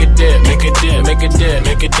dip, make a dip, make a dip, make a dip,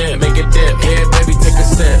 make a dip, make a dip. Yeah, baby, take a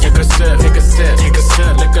sip, take a sip, take a sip, take a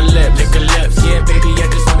sip. Lick a lip, lick a lips. Yeah, baby, I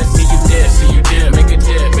just wanna see you dip, see you dip. Make a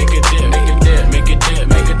dip, make a dip, make a dip, make a dip,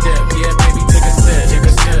 make a dip. Yeah, baby, take a sip, take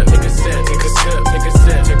a sip, take a sip, take a sip, take a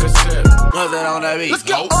sip, take a sip. What's that on that beat? Let's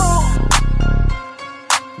go.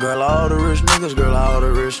 Girl, all the rich niggas, girl, all the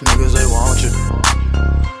rich niggas, they want you.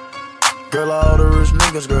 Girl, all the rich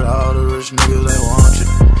niggas, girl, all the rich niggas, they want you.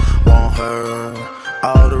 Want her.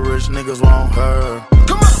 All the rich niggas want her.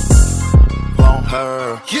 Come on. Want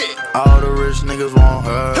her. Yeah. All the rich niggas want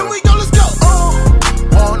her. Here we go, let's go.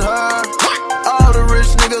 Want her. All the rich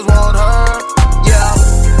niggas want her. Yeah.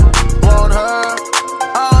 Want her.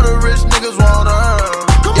 All the rich niggas want her.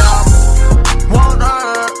 Yeah. Want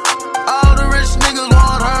her. All the rich niggas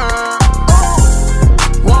want her.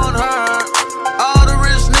 Want her. All the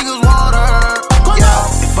rich niggas want her.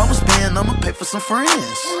 Yeah. If I'ma spend, I'ma pay for some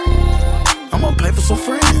friends. I'ma pay for some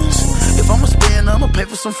friends. If I'ma spend, I'ma pay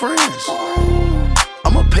for some friends.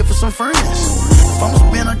 I'ma pay for some friends. If I'ma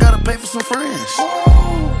spend, I gotta pay for some friends.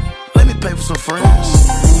 Let me pay for some friends.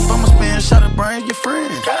 If I'ma spend, shot it, bring your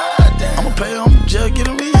friend. I'ma pay them, just get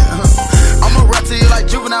them in. I'ma rap to you like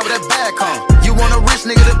Juvenile with that bag, huh? You want a rich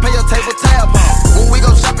nigga to pay your table tab, huh? When we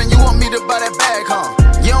go shopping, you want me to buy that bag, huh?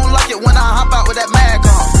 You don't like it when I hop out with that mag,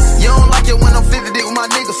 huh? You don't like it when I'm 50 deep with my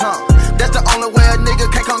niggas, huh? That's the only way a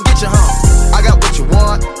nigga can't come get you, huh? I got what you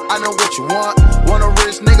want, I know what you want. Want a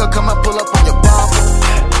rich nigga, come and pull up on your bumper.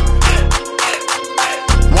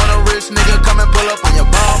 Want a rich nigga, come and pull up on your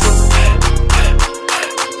bumper.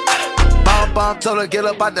 Bump, told her get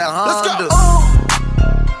up out that Honda. Let's go.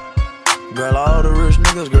 Girl, all the rich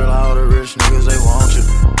niggas, girl, all the rich niggas, they want you.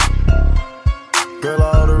 Girl,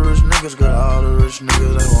 all the rich niggas, girl, all the rich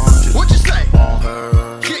niggas, they want you. What you say? Want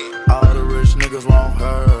her. Yeah. All the rich niggas want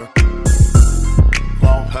her.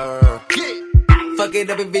 Want her. Yeah. Fuck it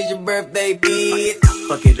up if it's your birthday, bitch.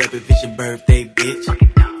 Fuck it up if it's your birthday, bitch.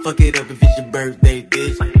 Fuck it up if it's your birthday,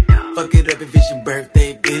 bitch. Fuck it up if it's your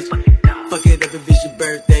birthday, bitch. Fuck it up if it's your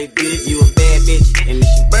birthday, bitch. You a bad bitch and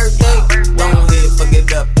it's your birthday. Go ahead, fuck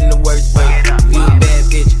it up in the worst way. You a bad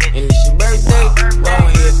bitch and it's your birthday. Go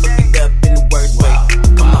ahead, fuck it up in the worst way.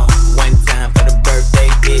 Come on, one time for the birthday,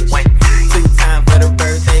 bitch. Two times for the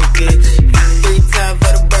birthday, bitch. Three times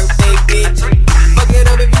for the birthday, bitch. Fuck it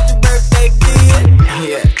up if it's your birthday, bitch.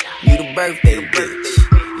 Yeah, you the birthday, bitch.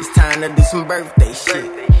 It's time to do some birthday shit.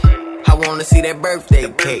 I wanna see that birthday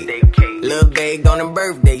cake. Lil' babe on the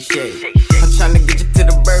birthday shake. I'm tryna get you to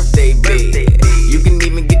the birthday bed. You can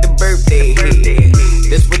even get the birthday head.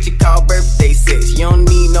 That's what you call birthday sex. You don't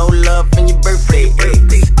need no love from your birthday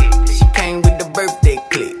ex. She came with the birthday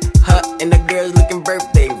click. Her and the girls looking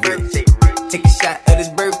birthday rich. Take a shot of this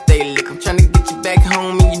birthday lick. I'm tryna get you back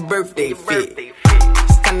home in your birthday fit.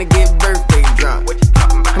 It's time to get birthday drunk.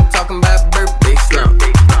 I'm talking about birthday slump.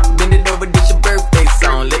 Bend it over, this your birthday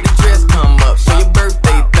song. Let the dress come up, show your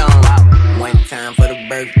birthday thong. One time for the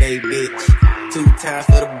birthday bitch. Two times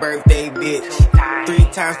for the birthday bitch. Three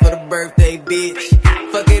times for the birthday bitch.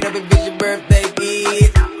 Fuck it up if it's your birthday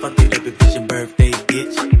bitch. Fuck it up if it's your birthday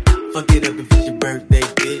bitch. Fuck it up if it's your birthday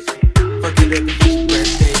bitch. Fuck it up if it's your birthday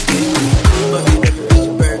bitch. Fuck it up if it's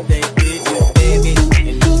your birthday bitch. You a bad bitch and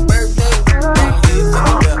it's your birthday. Fuck it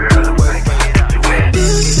up.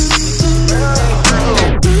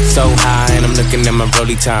 So high and I'm looking at my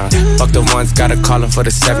rollie time. Fuck the ones, gotta call him for the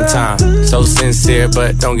 7th time. So sincere,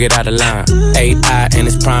 but don't get out of line. AI and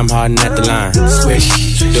it's prime harden at the line.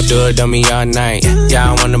 Swish, do it on me all night.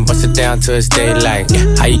 Yeah, I wanna bust it down till it's daylight.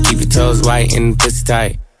 How you keep your toes white and pussy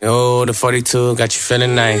tight? Oh, the 42 got you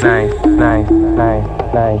feeling nice. Nice.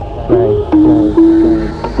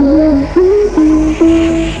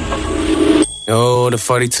 Oh, the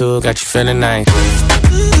 42 got you feeling nice.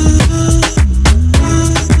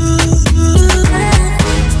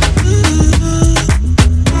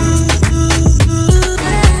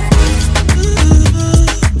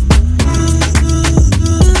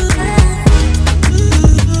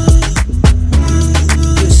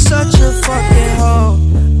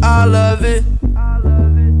 I love it.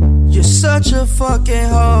 You're such a fucking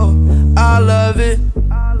hoe. I love it.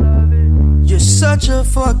 You're such a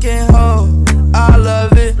fucking hoe. I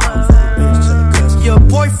love it. Your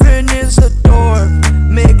boyfriend is a dork.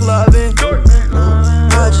 Make loving.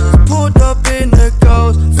 I just pulled up in the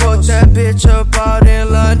ghost. Fucked that bitch up out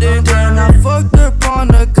in London. Then I fucked up on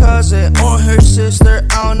her cousin or her sister.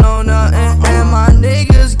 I don't know nothing. And my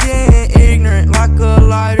niggas getting ignorant like a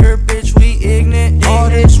lighter bitch.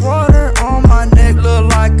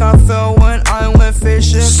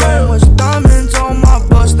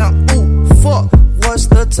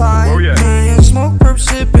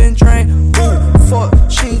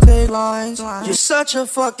 lines. You're such a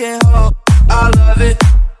fucking hoe. I love it.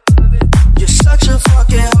 You're such a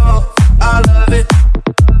fucking hoe. I love it.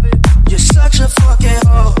 You're such a fucking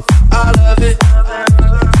hoe. I love it.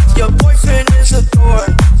 Your boyfriend is a dork.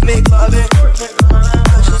 Make love it.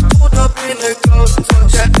 I just pulled up in the ghost.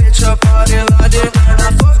 Fucked that bitch up out in London. I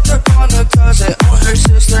fucked her on her cousin, on her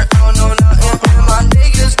sister. I don't know nothing. And my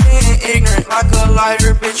niggas being ignorant, like a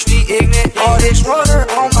lighter, bitch. Be ignorant. All this water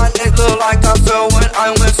on my neck look like I fell when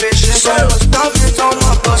I went fishing. So much diamonds on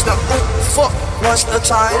my bust. Now, fuck, what's the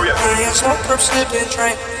time? Hands no perp slipping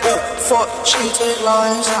train. Fuck, she take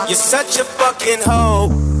lines. You're such a fucking hoe.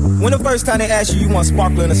 When the first time they asked you want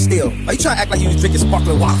sparkling or still? Are you trying to act like you was drinking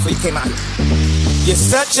sparkling water before you came out here? You're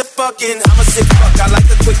such a fucking, I'm a sick fuck, I like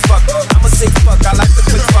the quick fuck. I'm a sick fuck, I like the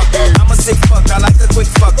quick fuck. I'm a sick fuck, I like the quick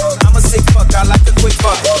fuck. I'm a sick fuck, I like the quick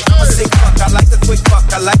fuck. I'm a sick fuck, I like the quick fuck.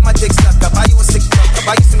 I like my dick stuck up. Buy you a sick fuck, I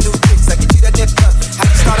buy you some new dicks. I get you that nip up. How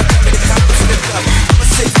you start a family, the time to slip up. I'm a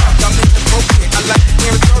sick fuck, I'm in the broke shit. I like the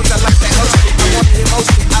Gary Rose, I like that hoe shit. I want the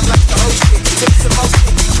emotion, I like the whole shit. Take some more shit,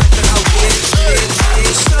 you drink the whole shit.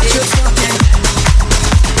 Such a fucking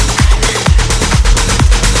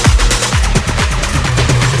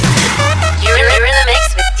You're in the mix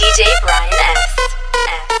with DJ Brian S.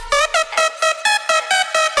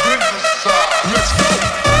 Let's go.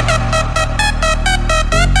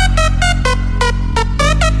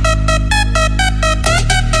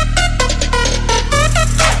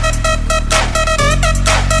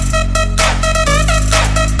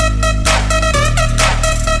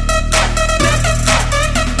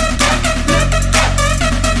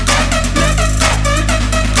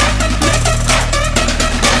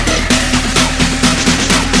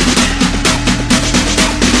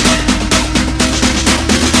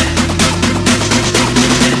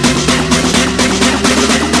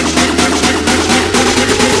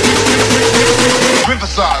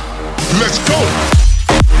 Let's go.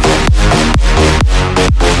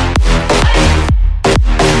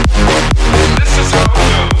 This is how it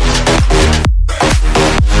goes.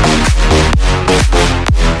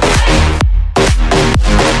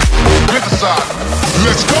 Riverside.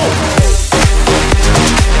 Let's go.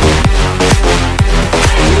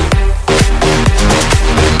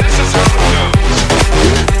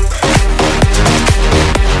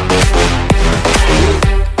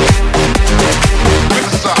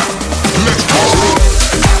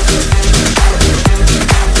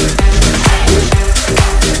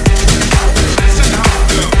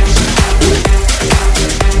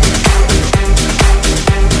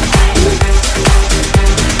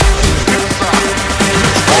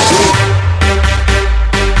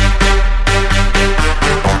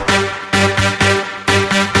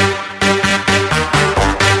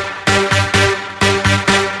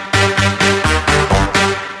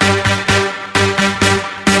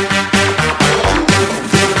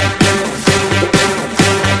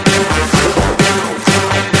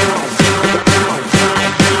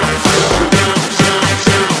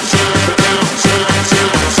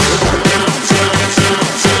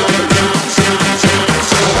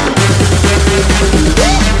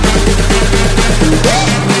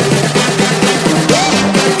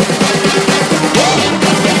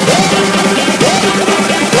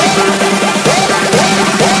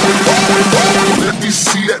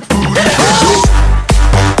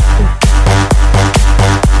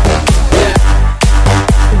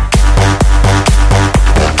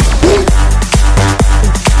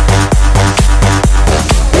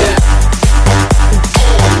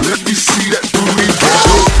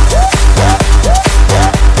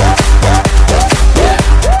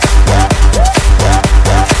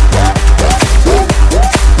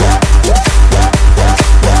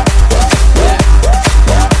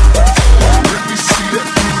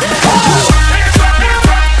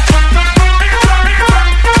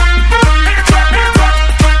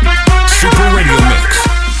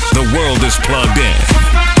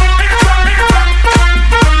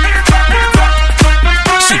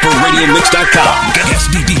 MixxShowDown.com.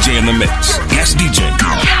 Guest DJ in the mix. Guest DJ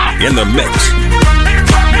in the mix.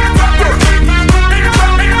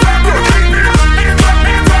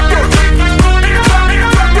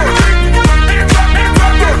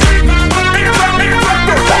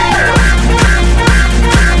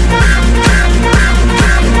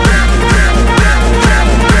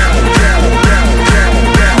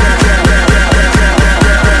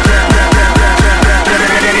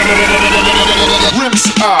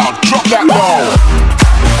 Drop that low.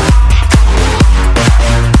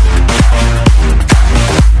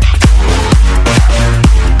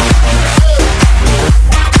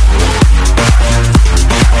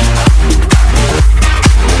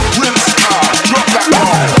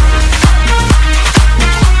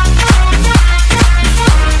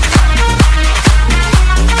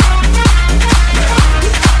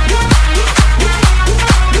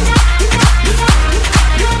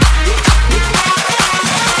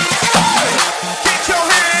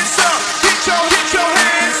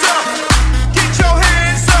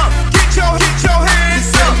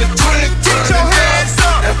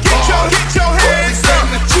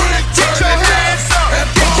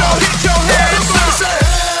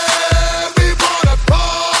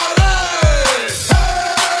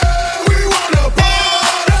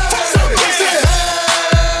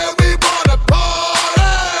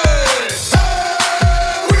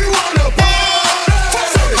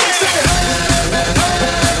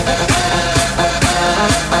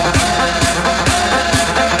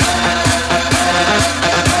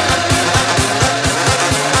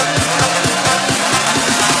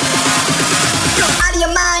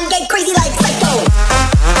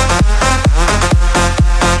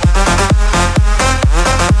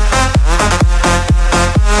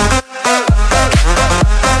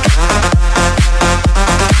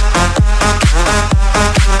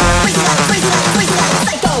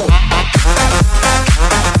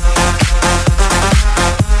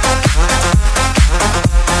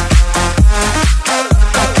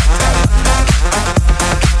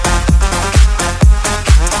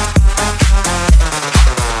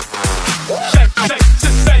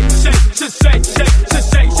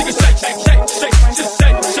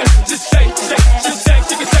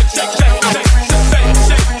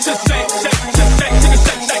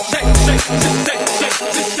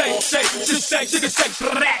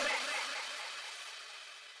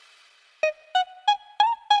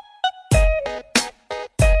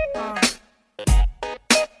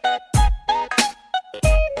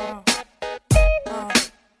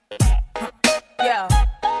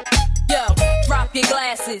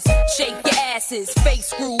 glasses. Shake your asses, face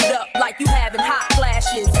screwed up like you having hot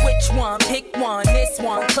flashes. Which one? Pick one. This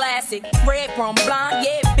one, classic. Red from blind,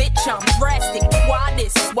 yeah, bitch, I'm drastic. Why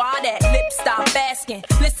this? Why that? Lip stop asking.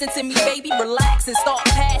 Listen to me, baby, relax and start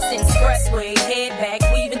passing. Expressway, head back,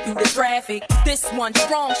 weaving through the traffic. This one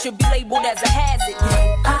strong should be labeled as a hazard.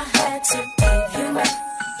 I had to give you up.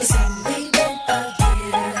 It's only been a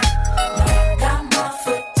year. Now I got my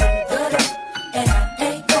foot through the door, and I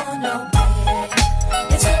ain't going nowhere.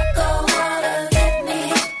 It took a while to get me,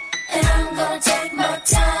 and I'm gonna take my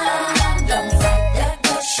time. Don't fight that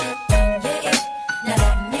bullshit when you're it. Now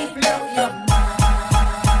let me blow your mind.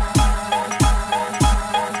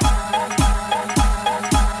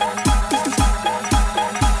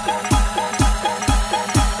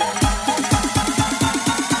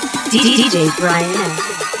 DJ Brian Ness.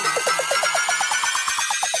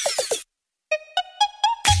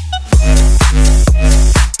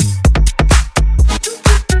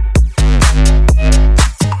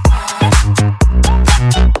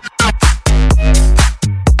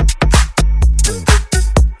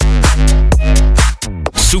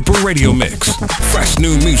 Super Radio Mix. Fresh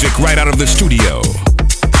new music right out of the studio.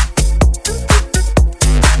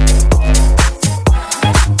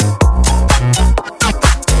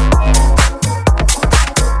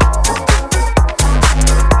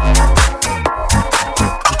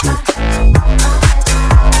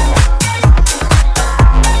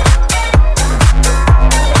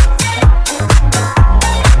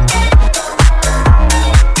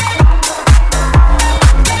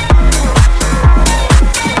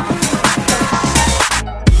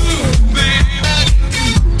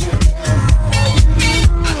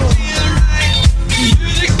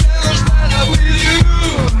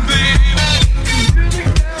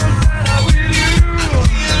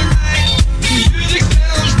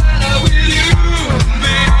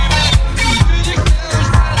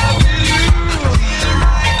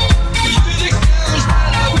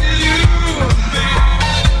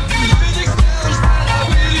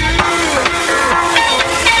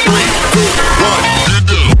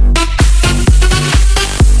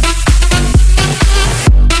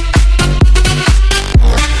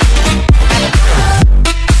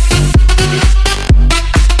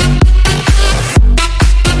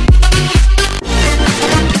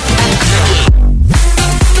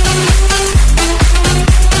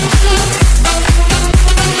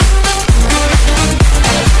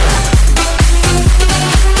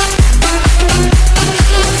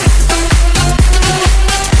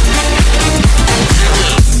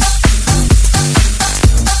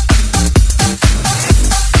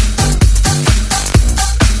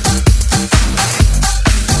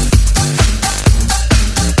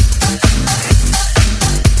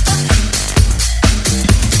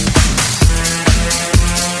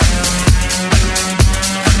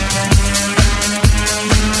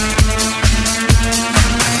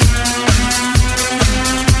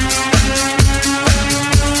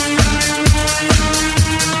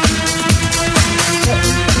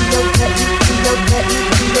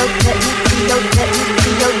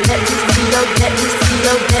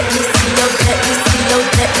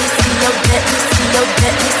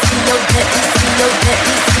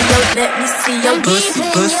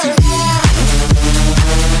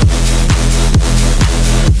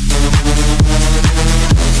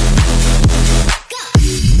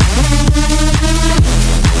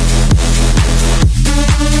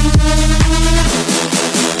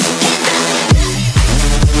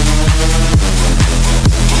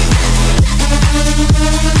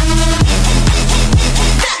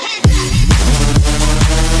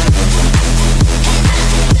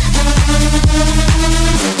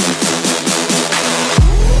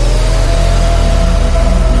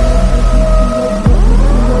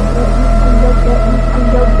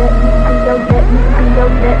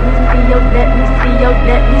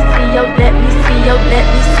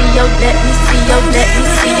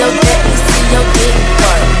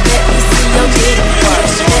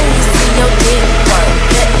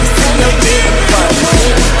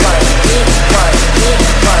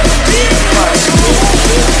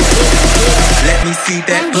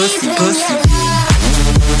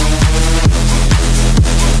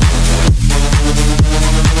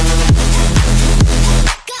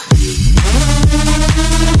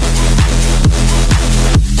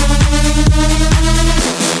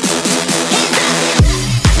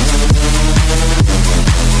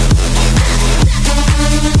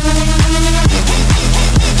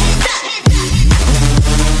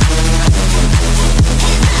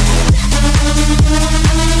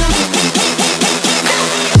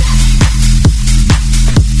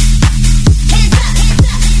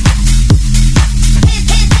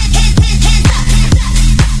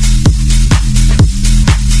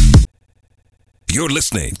 You're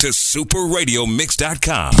listening to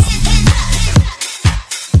SuperRadioMix.com.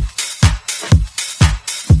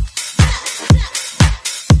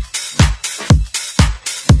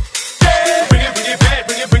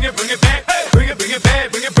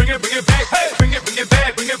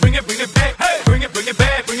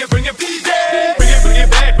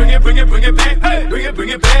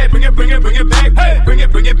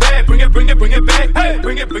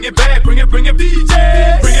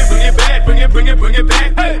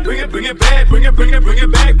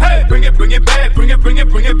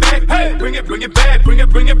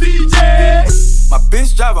 My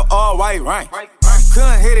bitch drive a all white rank.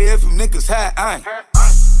 Couldn't hit it if you niggas had aim.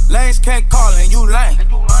 Lanes can't call and you lame.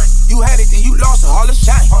 You had it then you lost it, all the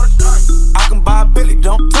shame. I can buy a Billy,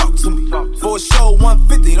 don't talk to me. For a show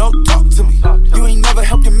 150, don't talk to me. You ain't never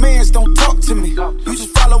helped your mans, don't talk to me. You just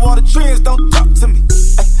follow all the trends, don't talk to me.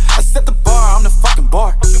 I set the bar, I'm the fucking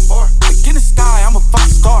bar. Like in the sky, I'm a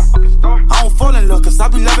fucking star. I don't fall in love cause I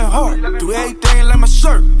be loving hard. Do everything like my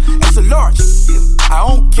shirt, it's a large. I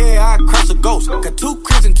don't care, I crush a ghost. Got 2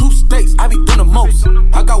 cribs in 2 states, I be doing the most.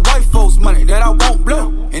 I got white folks money that I won't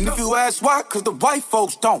blow. And if you ask why, cause the white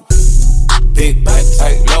folks don't. Big bank,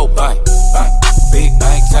 tight, low bank, bank. Big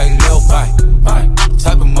bank, tight, low bank, bank.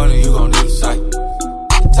 Type of money you gon' need a sight.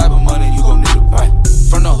 Type of money you gon' need a buy.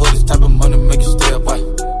 From the hood, this type of money make you stay away.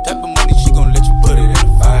 Type of money she gon' let you put it in the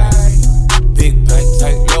fight. Big bank,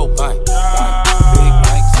 tight, low bank, bank. Big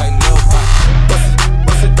bank, tight, low bank.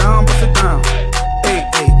 Bust it down, bust it down. Hey,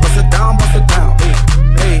 hey, bust it down, bust it down. Hey,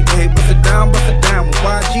 hey, hey, bust it down, bust it down.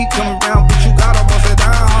 When YG come around, bitch, you gotta bust it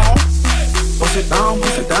down. Bust it down,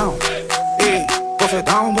 bust it down. Hey, bust it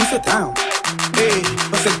down, bust it down. Hey,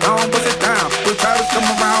 bust it down, bust it down. When Travis come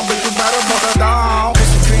around, bitch, you gotta bust it down.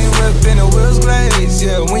 Krispy Kreme whip in the wheels glaze.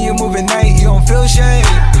 Yeah, when you move at night, you don't feel shade.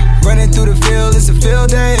 Running through the field, it's a field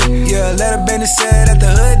day. Yeah, let her bend the set at the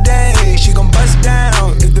hood day. She gon' bust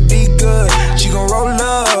down if the beat good. She gon' roll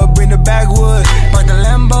up, bring the backwood. Park the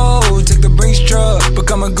Lambo, take the Brinks truck.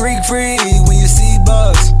 Become a Greek freak when you see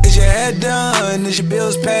bucks. Is your head done? Is your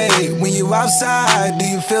bills paid? When you outside, do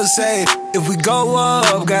you feel safe? If we go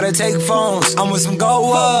up, gotta take phones. I'm with some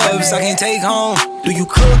go-ups, I can't take home. Do you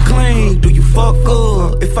cook clean? Do you fuck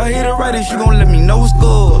good? If I hit it right, is you gon' let me know it's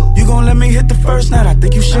good? You gon' let me hit the first night? I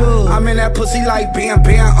think you should. I'm in that pussy like bam,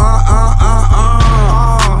 bam,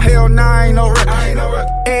 hell nah, ain't no record.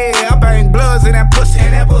 Hey, I bang bloods in that pussy.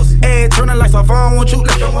 Hey, turn the lights off, I don't want you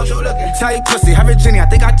looking. Tight pussy, have it Jenny, I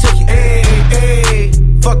think I took you. Hey, hey,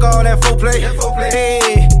 fuck all that foreplay.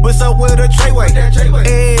 Hey, what's up with a Treyway?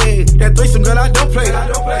 Hey, that threesome girl I don't play.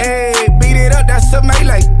 Hey, beat it up, that's a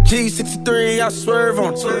melee. G63, I swerve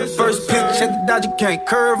on it. First pitch, check the dodge, you can't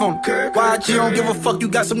curve on it. YG don't give a fuck, you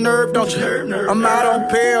got some nerve, don't you? I'm out on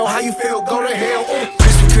bail, how you feel? Go to hell.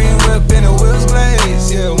 Krispy Kreme whip in the wheels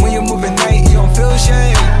glaze. Yeah, when you move at night, you don't feel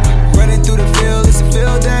shame. Running through the field, it's a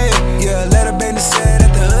field day. Yeah, let her bend the set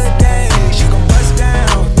at the hood day. She gon' bust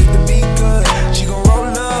down, if the beat good. She gon'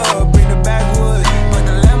 roll up, bring the backwood. Park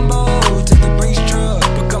the Lambo, take the Brinks truck.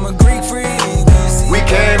 Become a Greek freak. We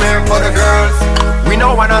came in for the girls. We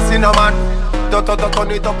know when I see no man.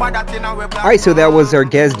 Alright, so that was our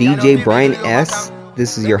guest DJ Brian S.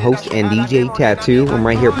 This is your host and DjTattoo. I'm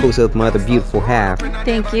right here posted with my other beautiful half.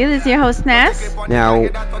 Thank you. This is your host, Ness. Now,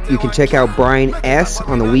 you can check out Brian S.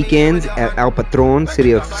 on the weekends at El Patron,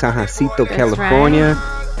 city of San Jacinto, California.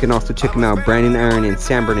 Right. You can also check him out, Brandon Iron in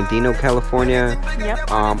San Bernardino, California. Yep.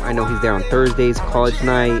 I know he's there on Thursdays, college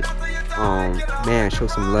night. Man, show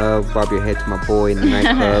some love. Bob your head to my boy in the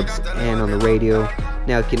nightclubs and on the radio.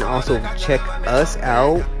 Now you can also check us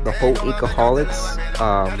out, the whole Ecoholics,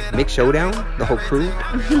 MixxShowDown, the whole crew.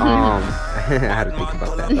 I had to think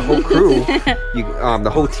about that. The whole crew, the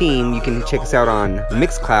whole team. You can check us out on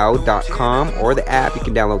MixxCloud.com or the app. You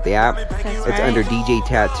can download the app. It's under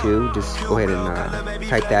DjTattoo. Just go ahead and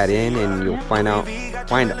type that in, and you'll find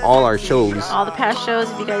all our shows. All the past shows.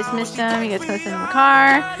 If you guys missed them, you guys can listen in the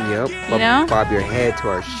car. Yep. Bob your head to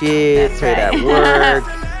our shit. Say it at work.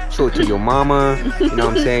 Show it to your mama. You know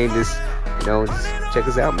what I'm saying? Just check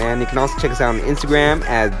us out, man. You can also check us out on Instagram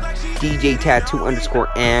at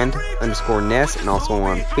DjTattoo_and_Ness, and also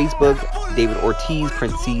on Facebook, David Ortiz,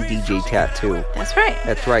 _DjTattoo. That's right.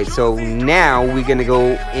 That's right. So now we're going to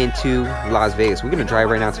go into Las Vegas. We're going to drive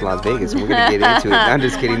right now to Las Vegas, and we're going to get into it. I'm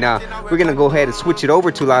just kidding. Now, we're going to go ahead and switch it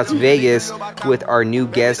over to Las Vegas with our new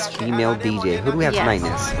guest female DJ. Who do we have tonight,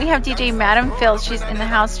 Ness? We have DJ Madam Filth. She's in the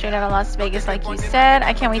house straight out of Las Vegas, like you said.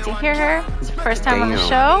 I can't wait to hear her. It's her first time on the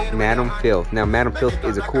show. Madam Filth. Now, Madam Filth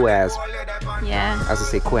is a cool ass. Yeah. I was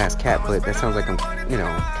gonna say cool ass cat, but that sounds like I'm,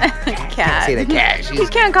 cat. Say that cat. You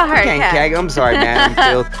can't call her a cat. I'm sorry, Madam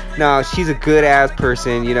Filth. No, she's a good ass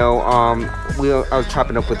person. I was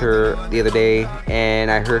chopping up with her the other day,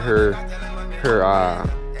 and I heard her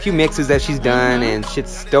few mixes that she's done, and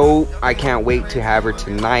shit's dope. I can't wait to have her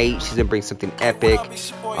tonight. She's gonna bring something epic.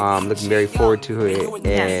 Looking very forward to it. And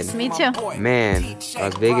yes, me too. Man,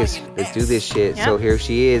 Las Vegas, let's do this shit. Yep. So here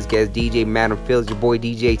she is, guest DJ Madam Filth, your boy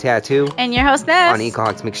DjTattoo, and your host Ness on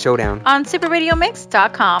Ecoholics Mix Showdown on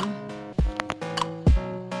SuperRadioMix.com.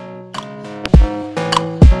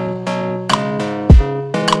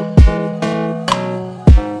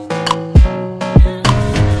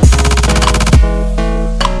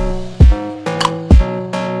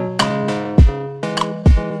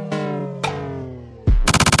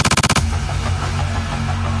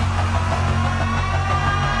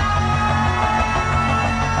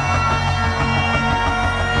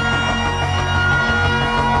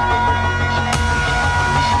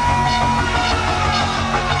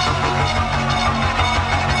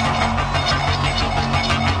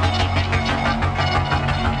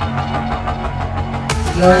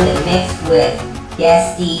 You're in the mix with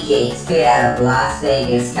guest DJ straight out of Las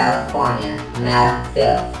Vegas, California, Madam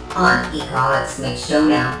Filth, on Ecoholics Mix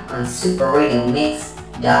Showdown on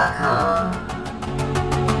SuperRadioMix.com.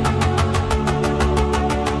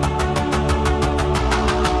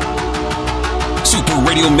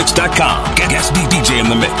 SuperRadioMix.com. Guest DJ in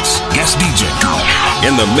the mix. Guest DJ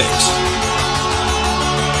in the mix.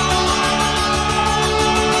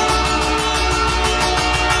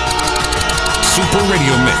 Super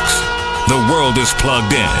Radio Mix. The world is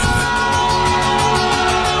plugged in.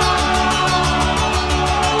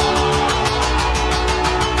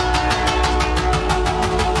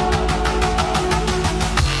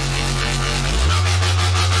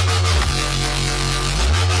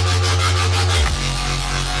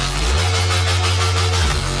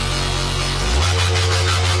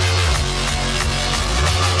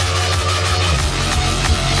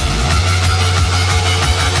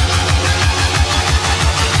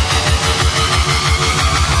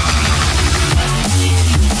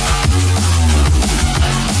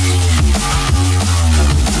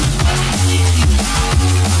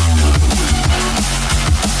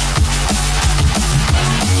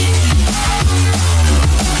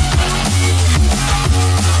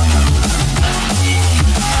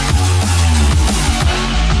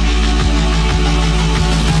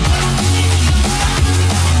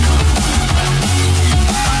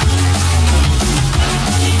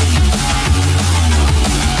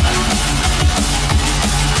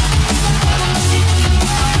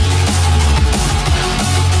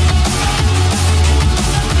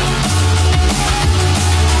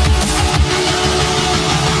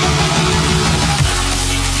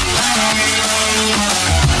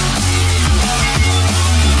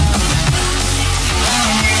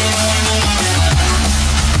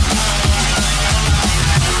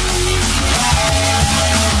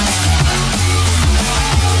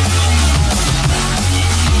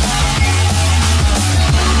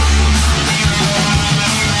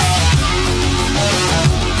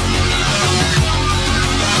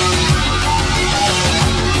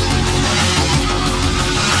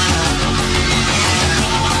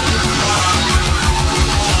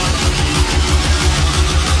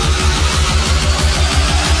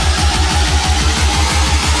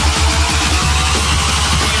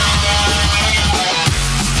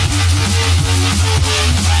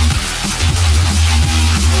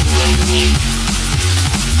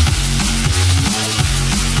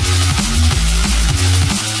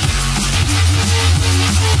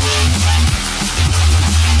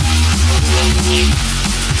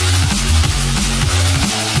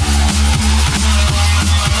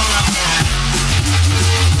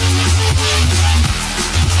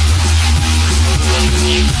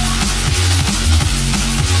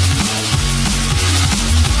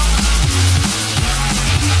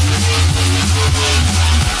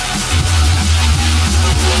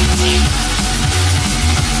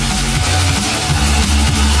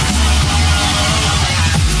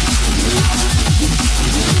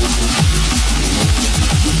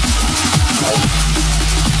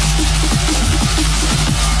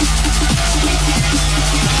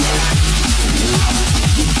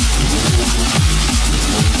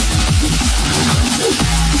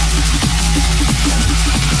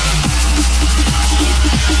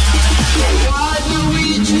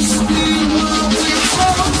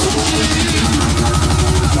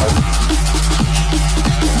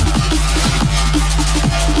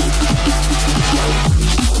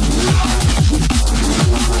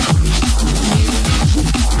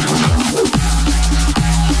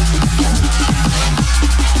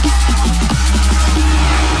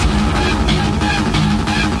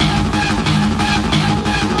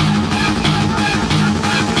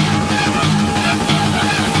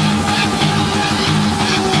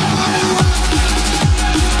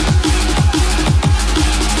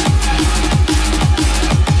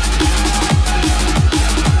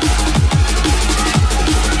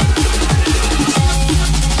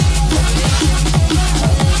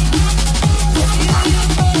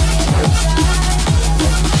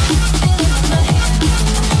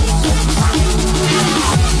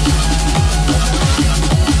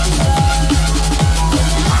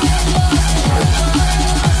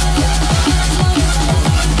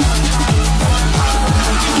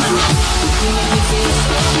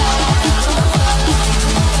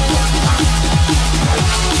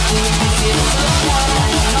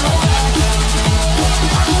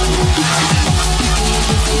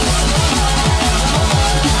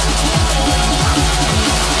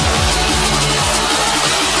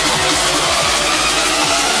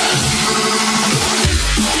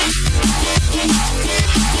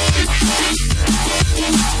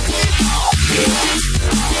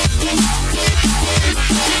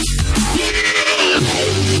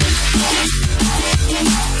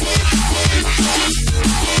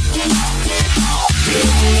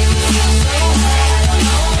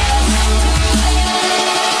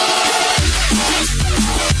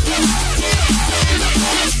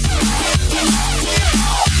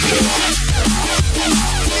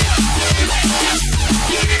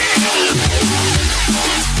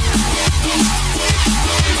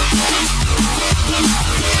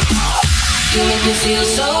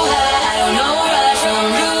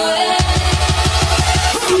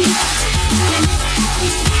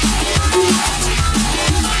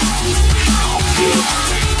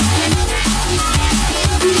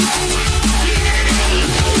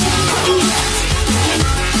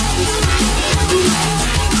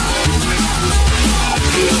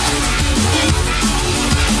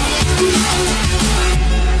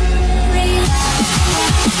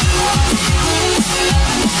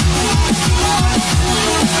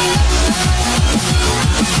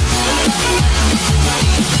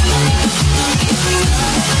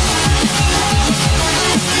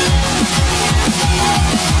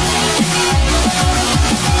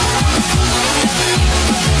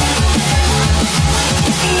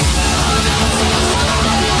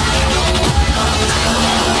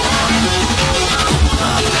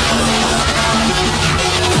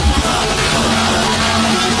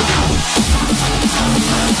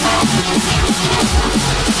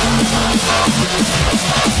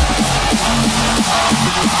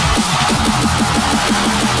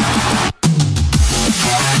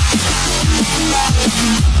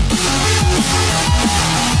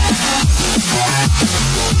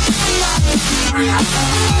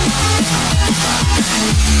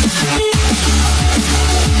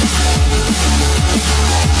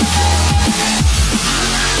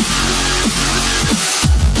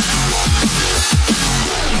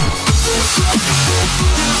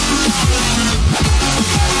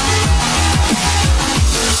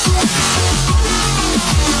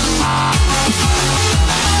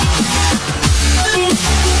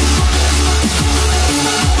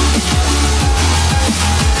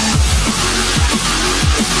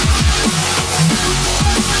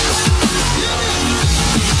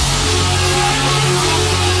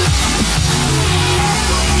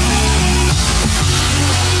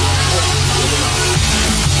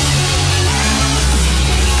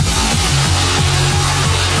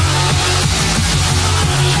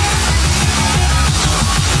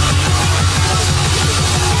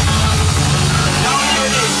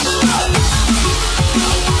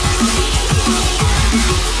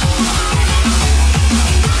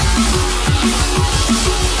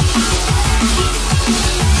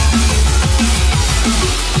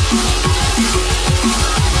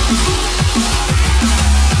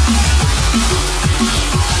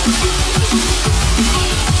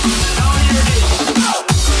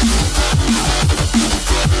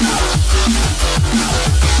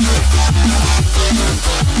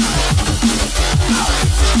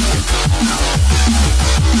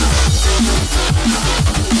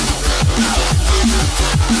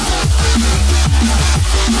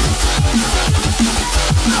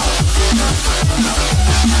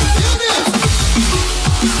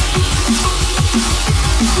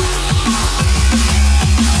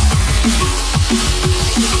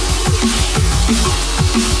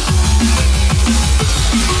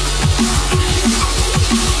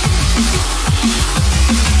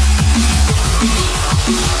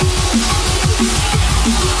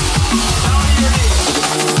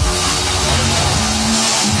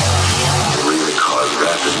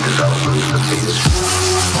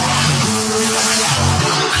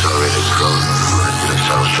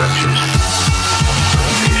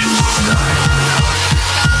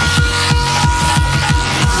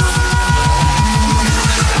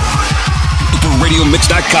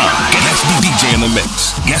 RadioMix.com. That's the DJ in the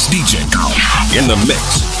mix. Guest DJ in the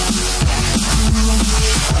mix.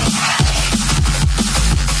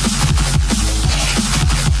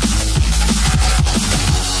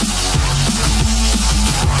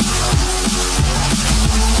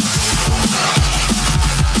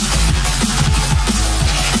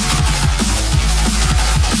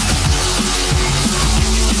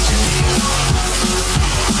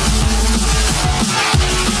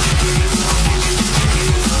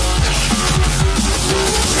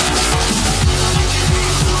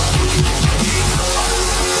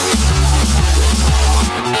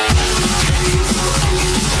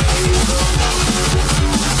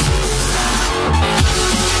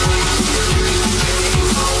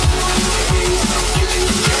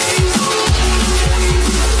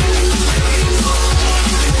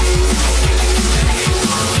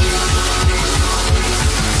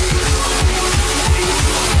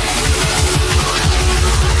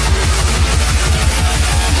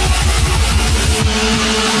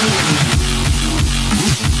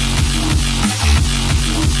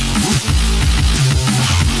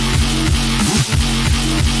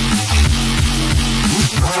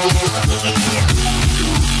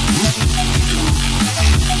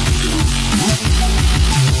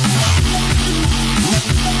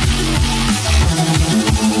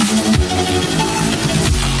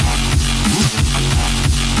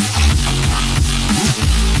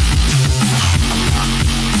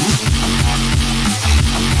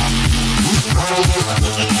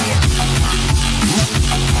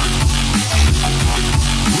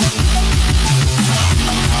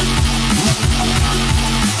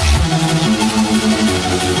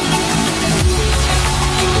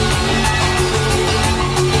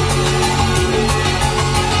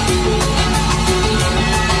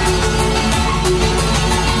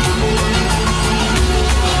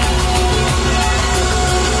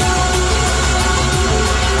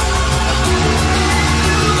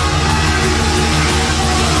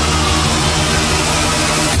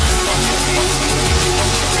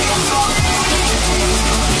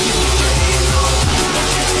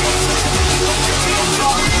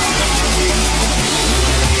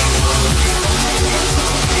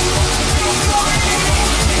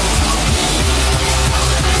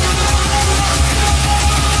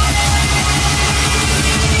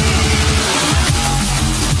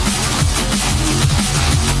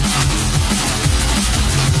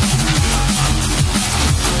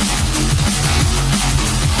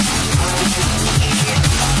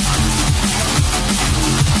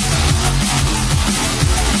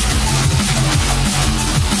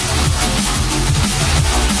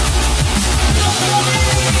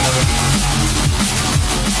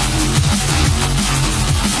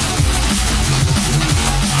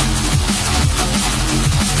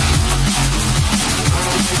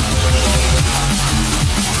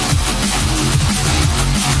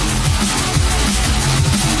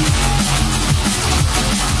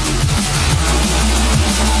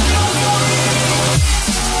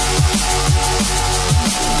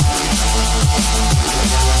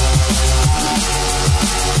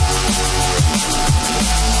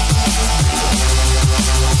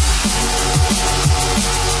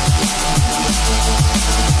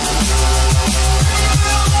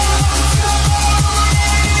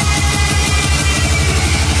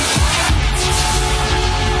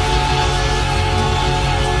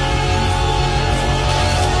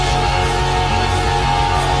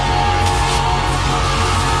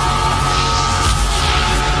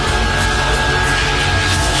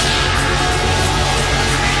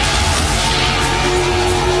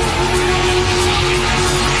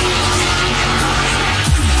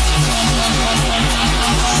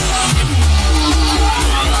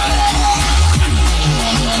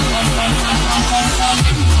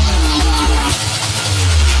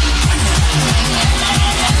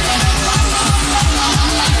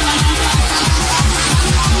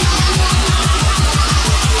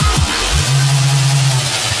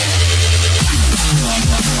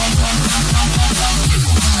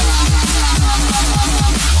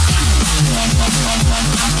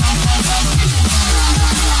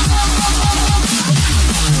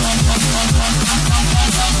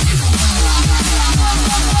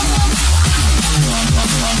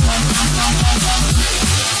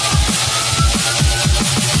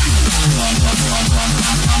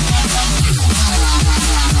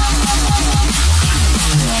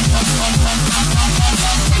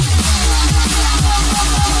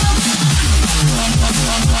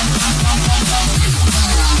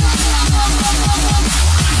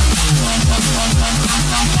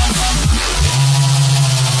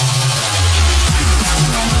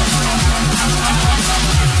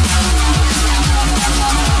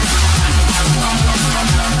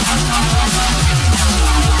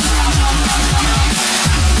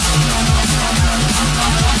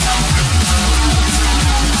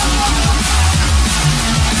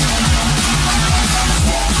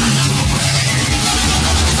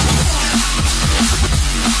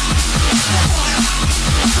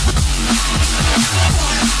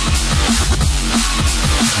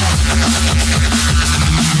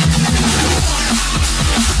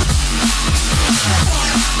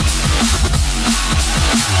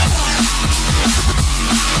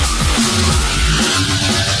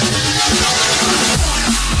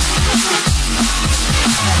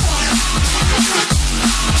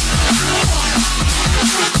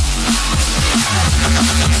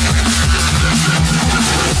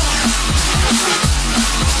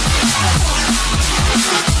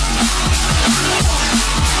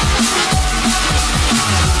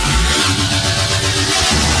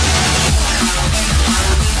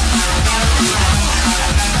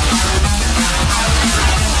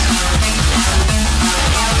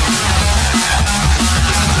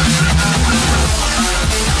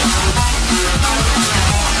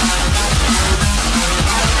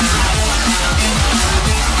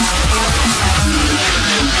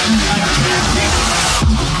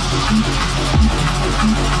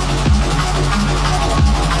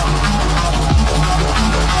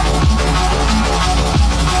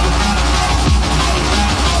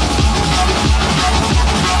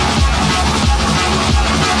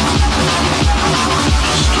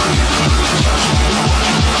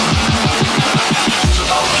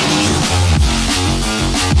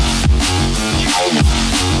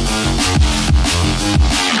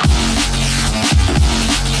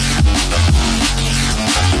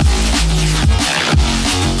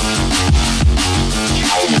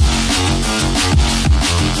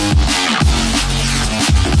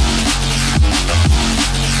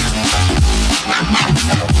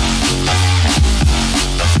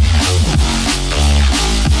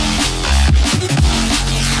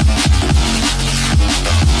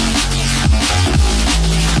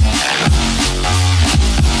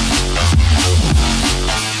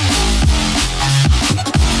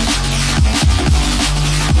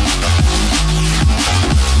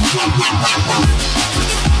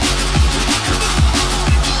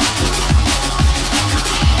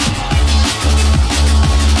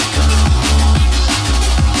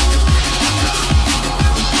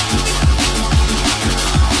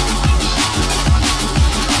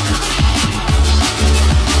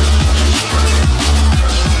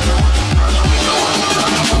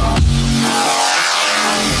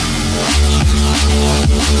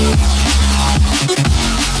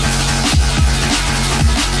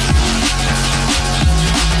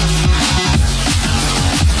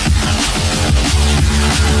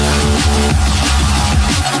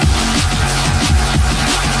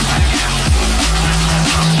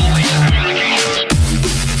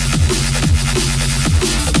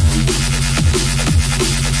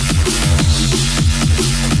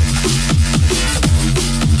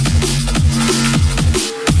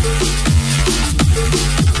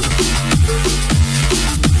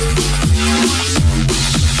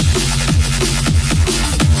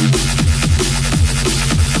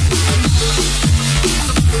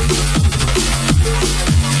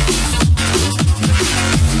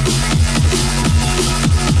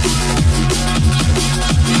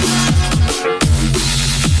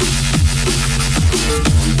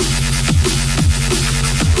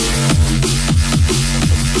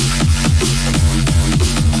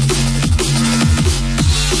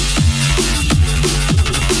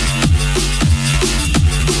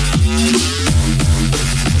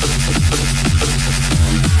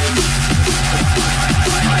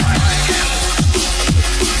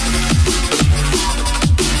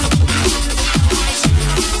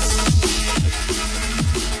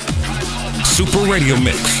 radio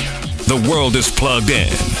mix. The world is plugged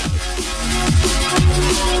in.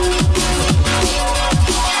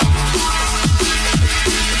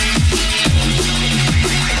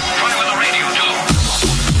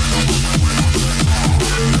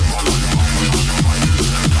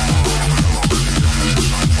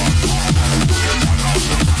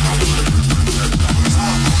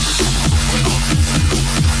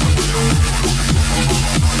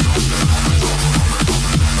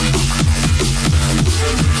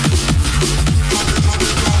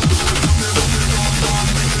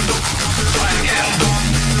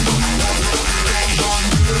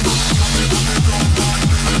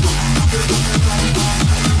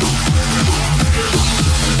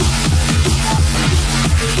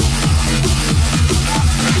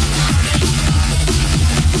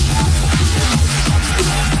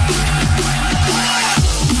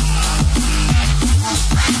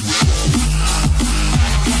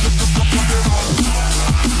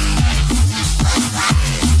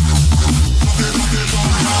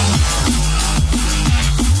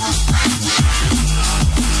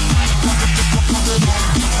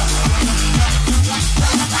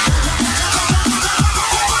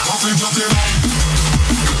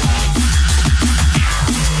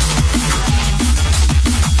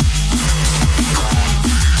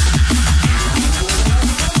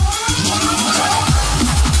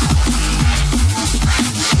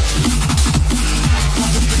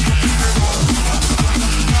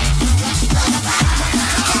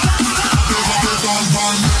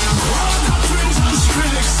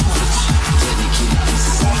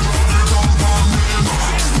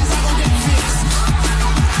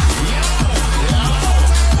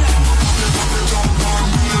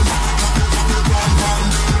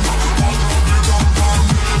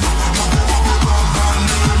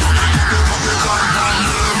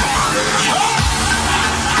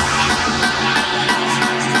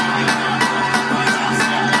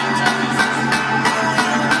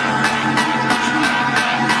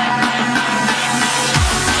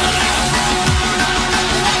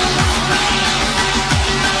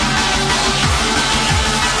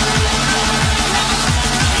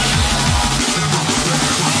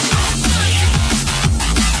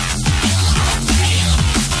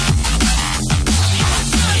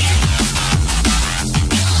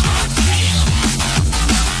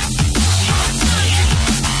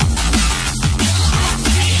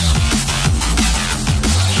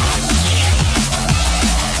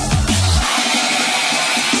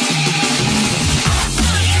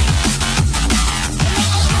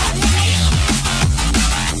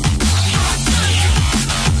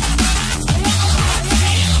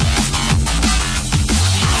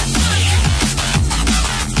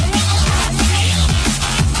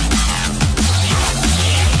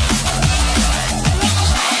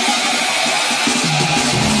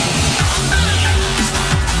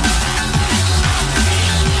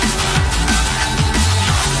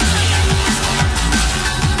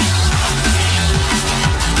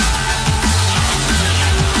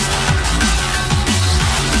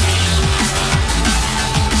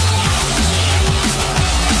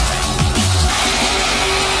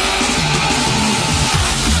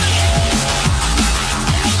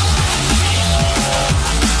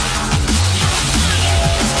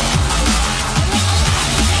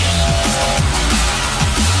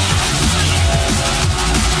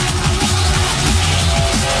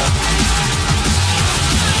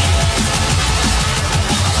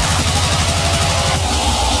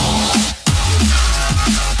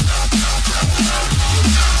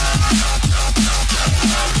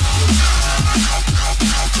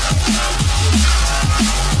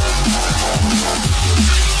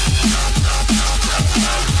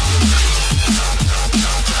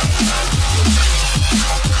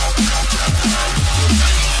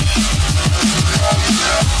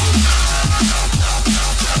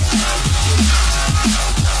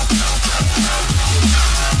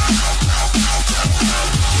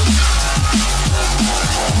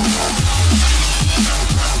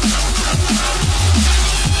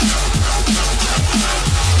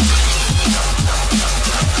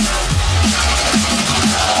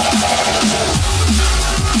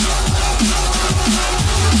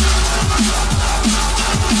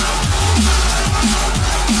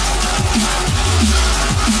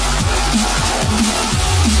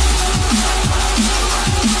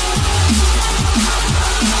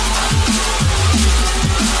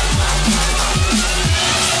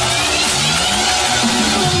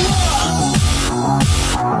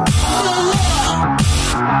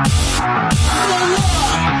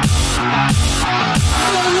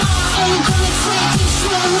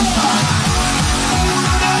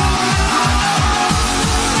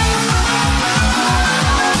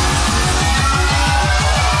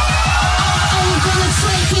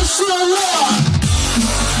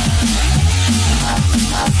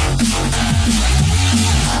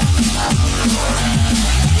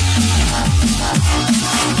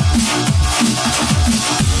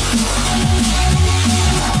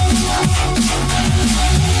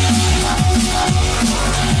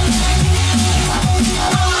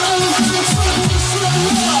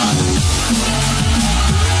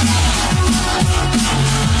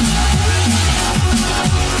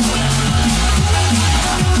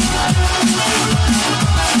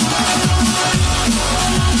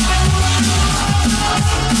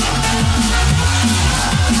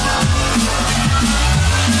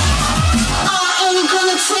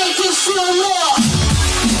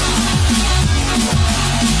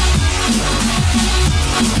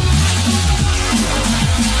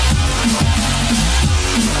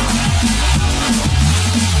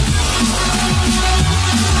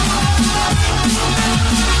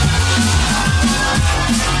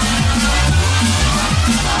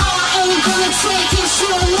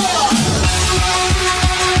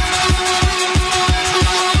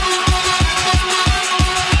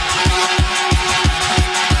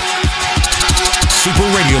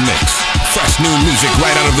 Radio Mix. Fresh new music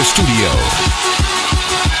right out of the studio.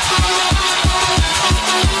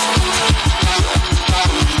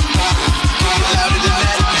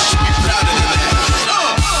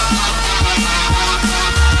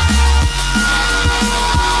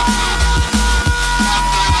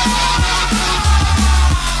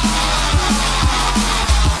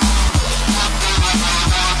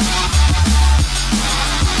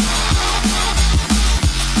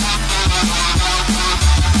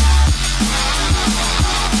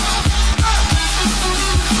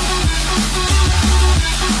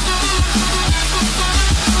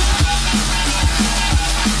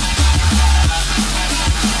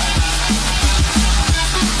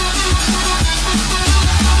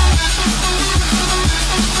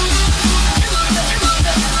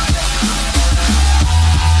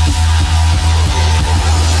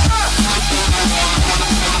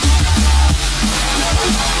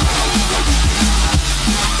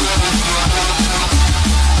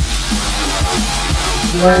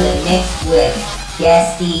 You're in the mix with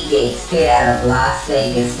guest DJ straight out of Las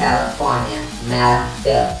Vegas, California, Madam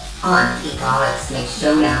Filth, on Econics Mix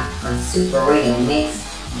Showdown on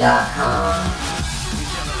SuperRadioMix.com.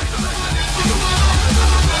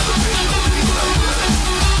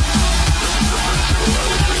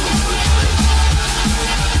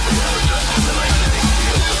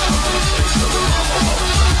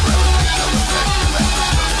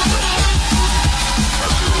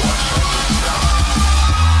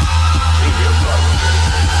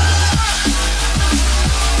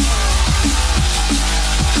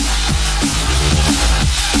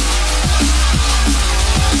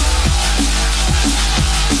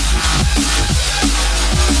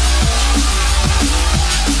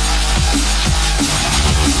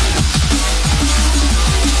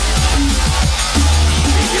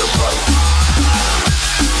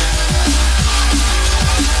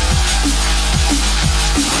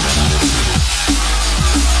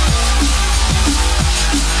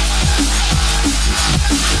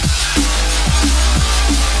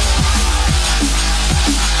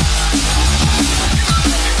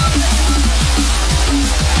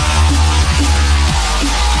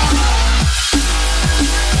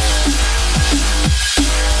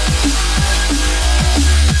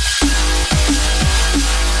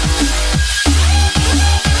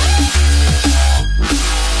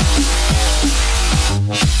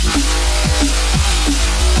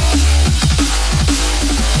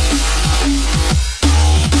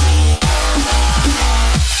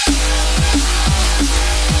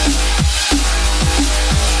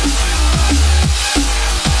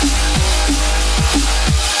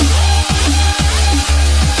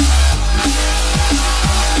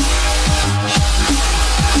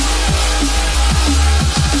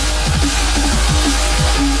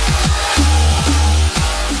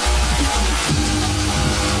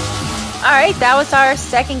 Alright, that was our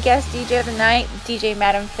second guest DJ of the night, DJ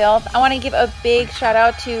Madam Filth. I want to give a big shout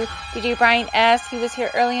out to DJ Brian S. He was here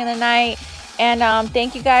early in the night. And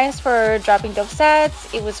thank you guys for dropping dope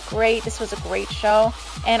sets. It was great. This was a great show.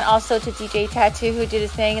 And also to DjTattoo, who did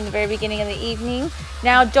his thing in the very beginning of the evening.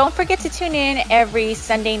 Now, don't forget to tune in every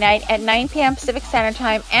Sunday night at 9 p.m. Pacific Standard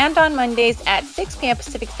Time and on Mondays at 6 p.m.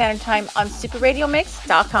 Pacific Standard Time on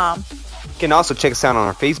SuperRadioMix.com. You can also check us out on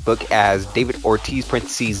our Facebook as David Ortiz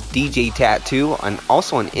 _DjTattoo, and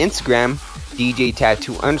also on Instagram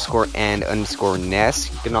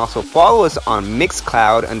DjTattoo_and_Ness. You can also follow us on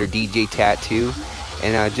Mixcloud under DjTattoo,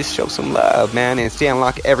 and just show some love, man, and stay on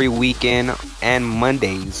lock every weekend and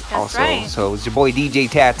Mondays. That's also. right. So it's your boy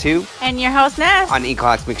DjTattoo And your host Ness on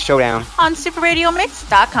Econics Mix Showdown on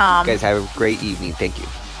SuperRadioMix.com. You guys have a great evening. Thank you.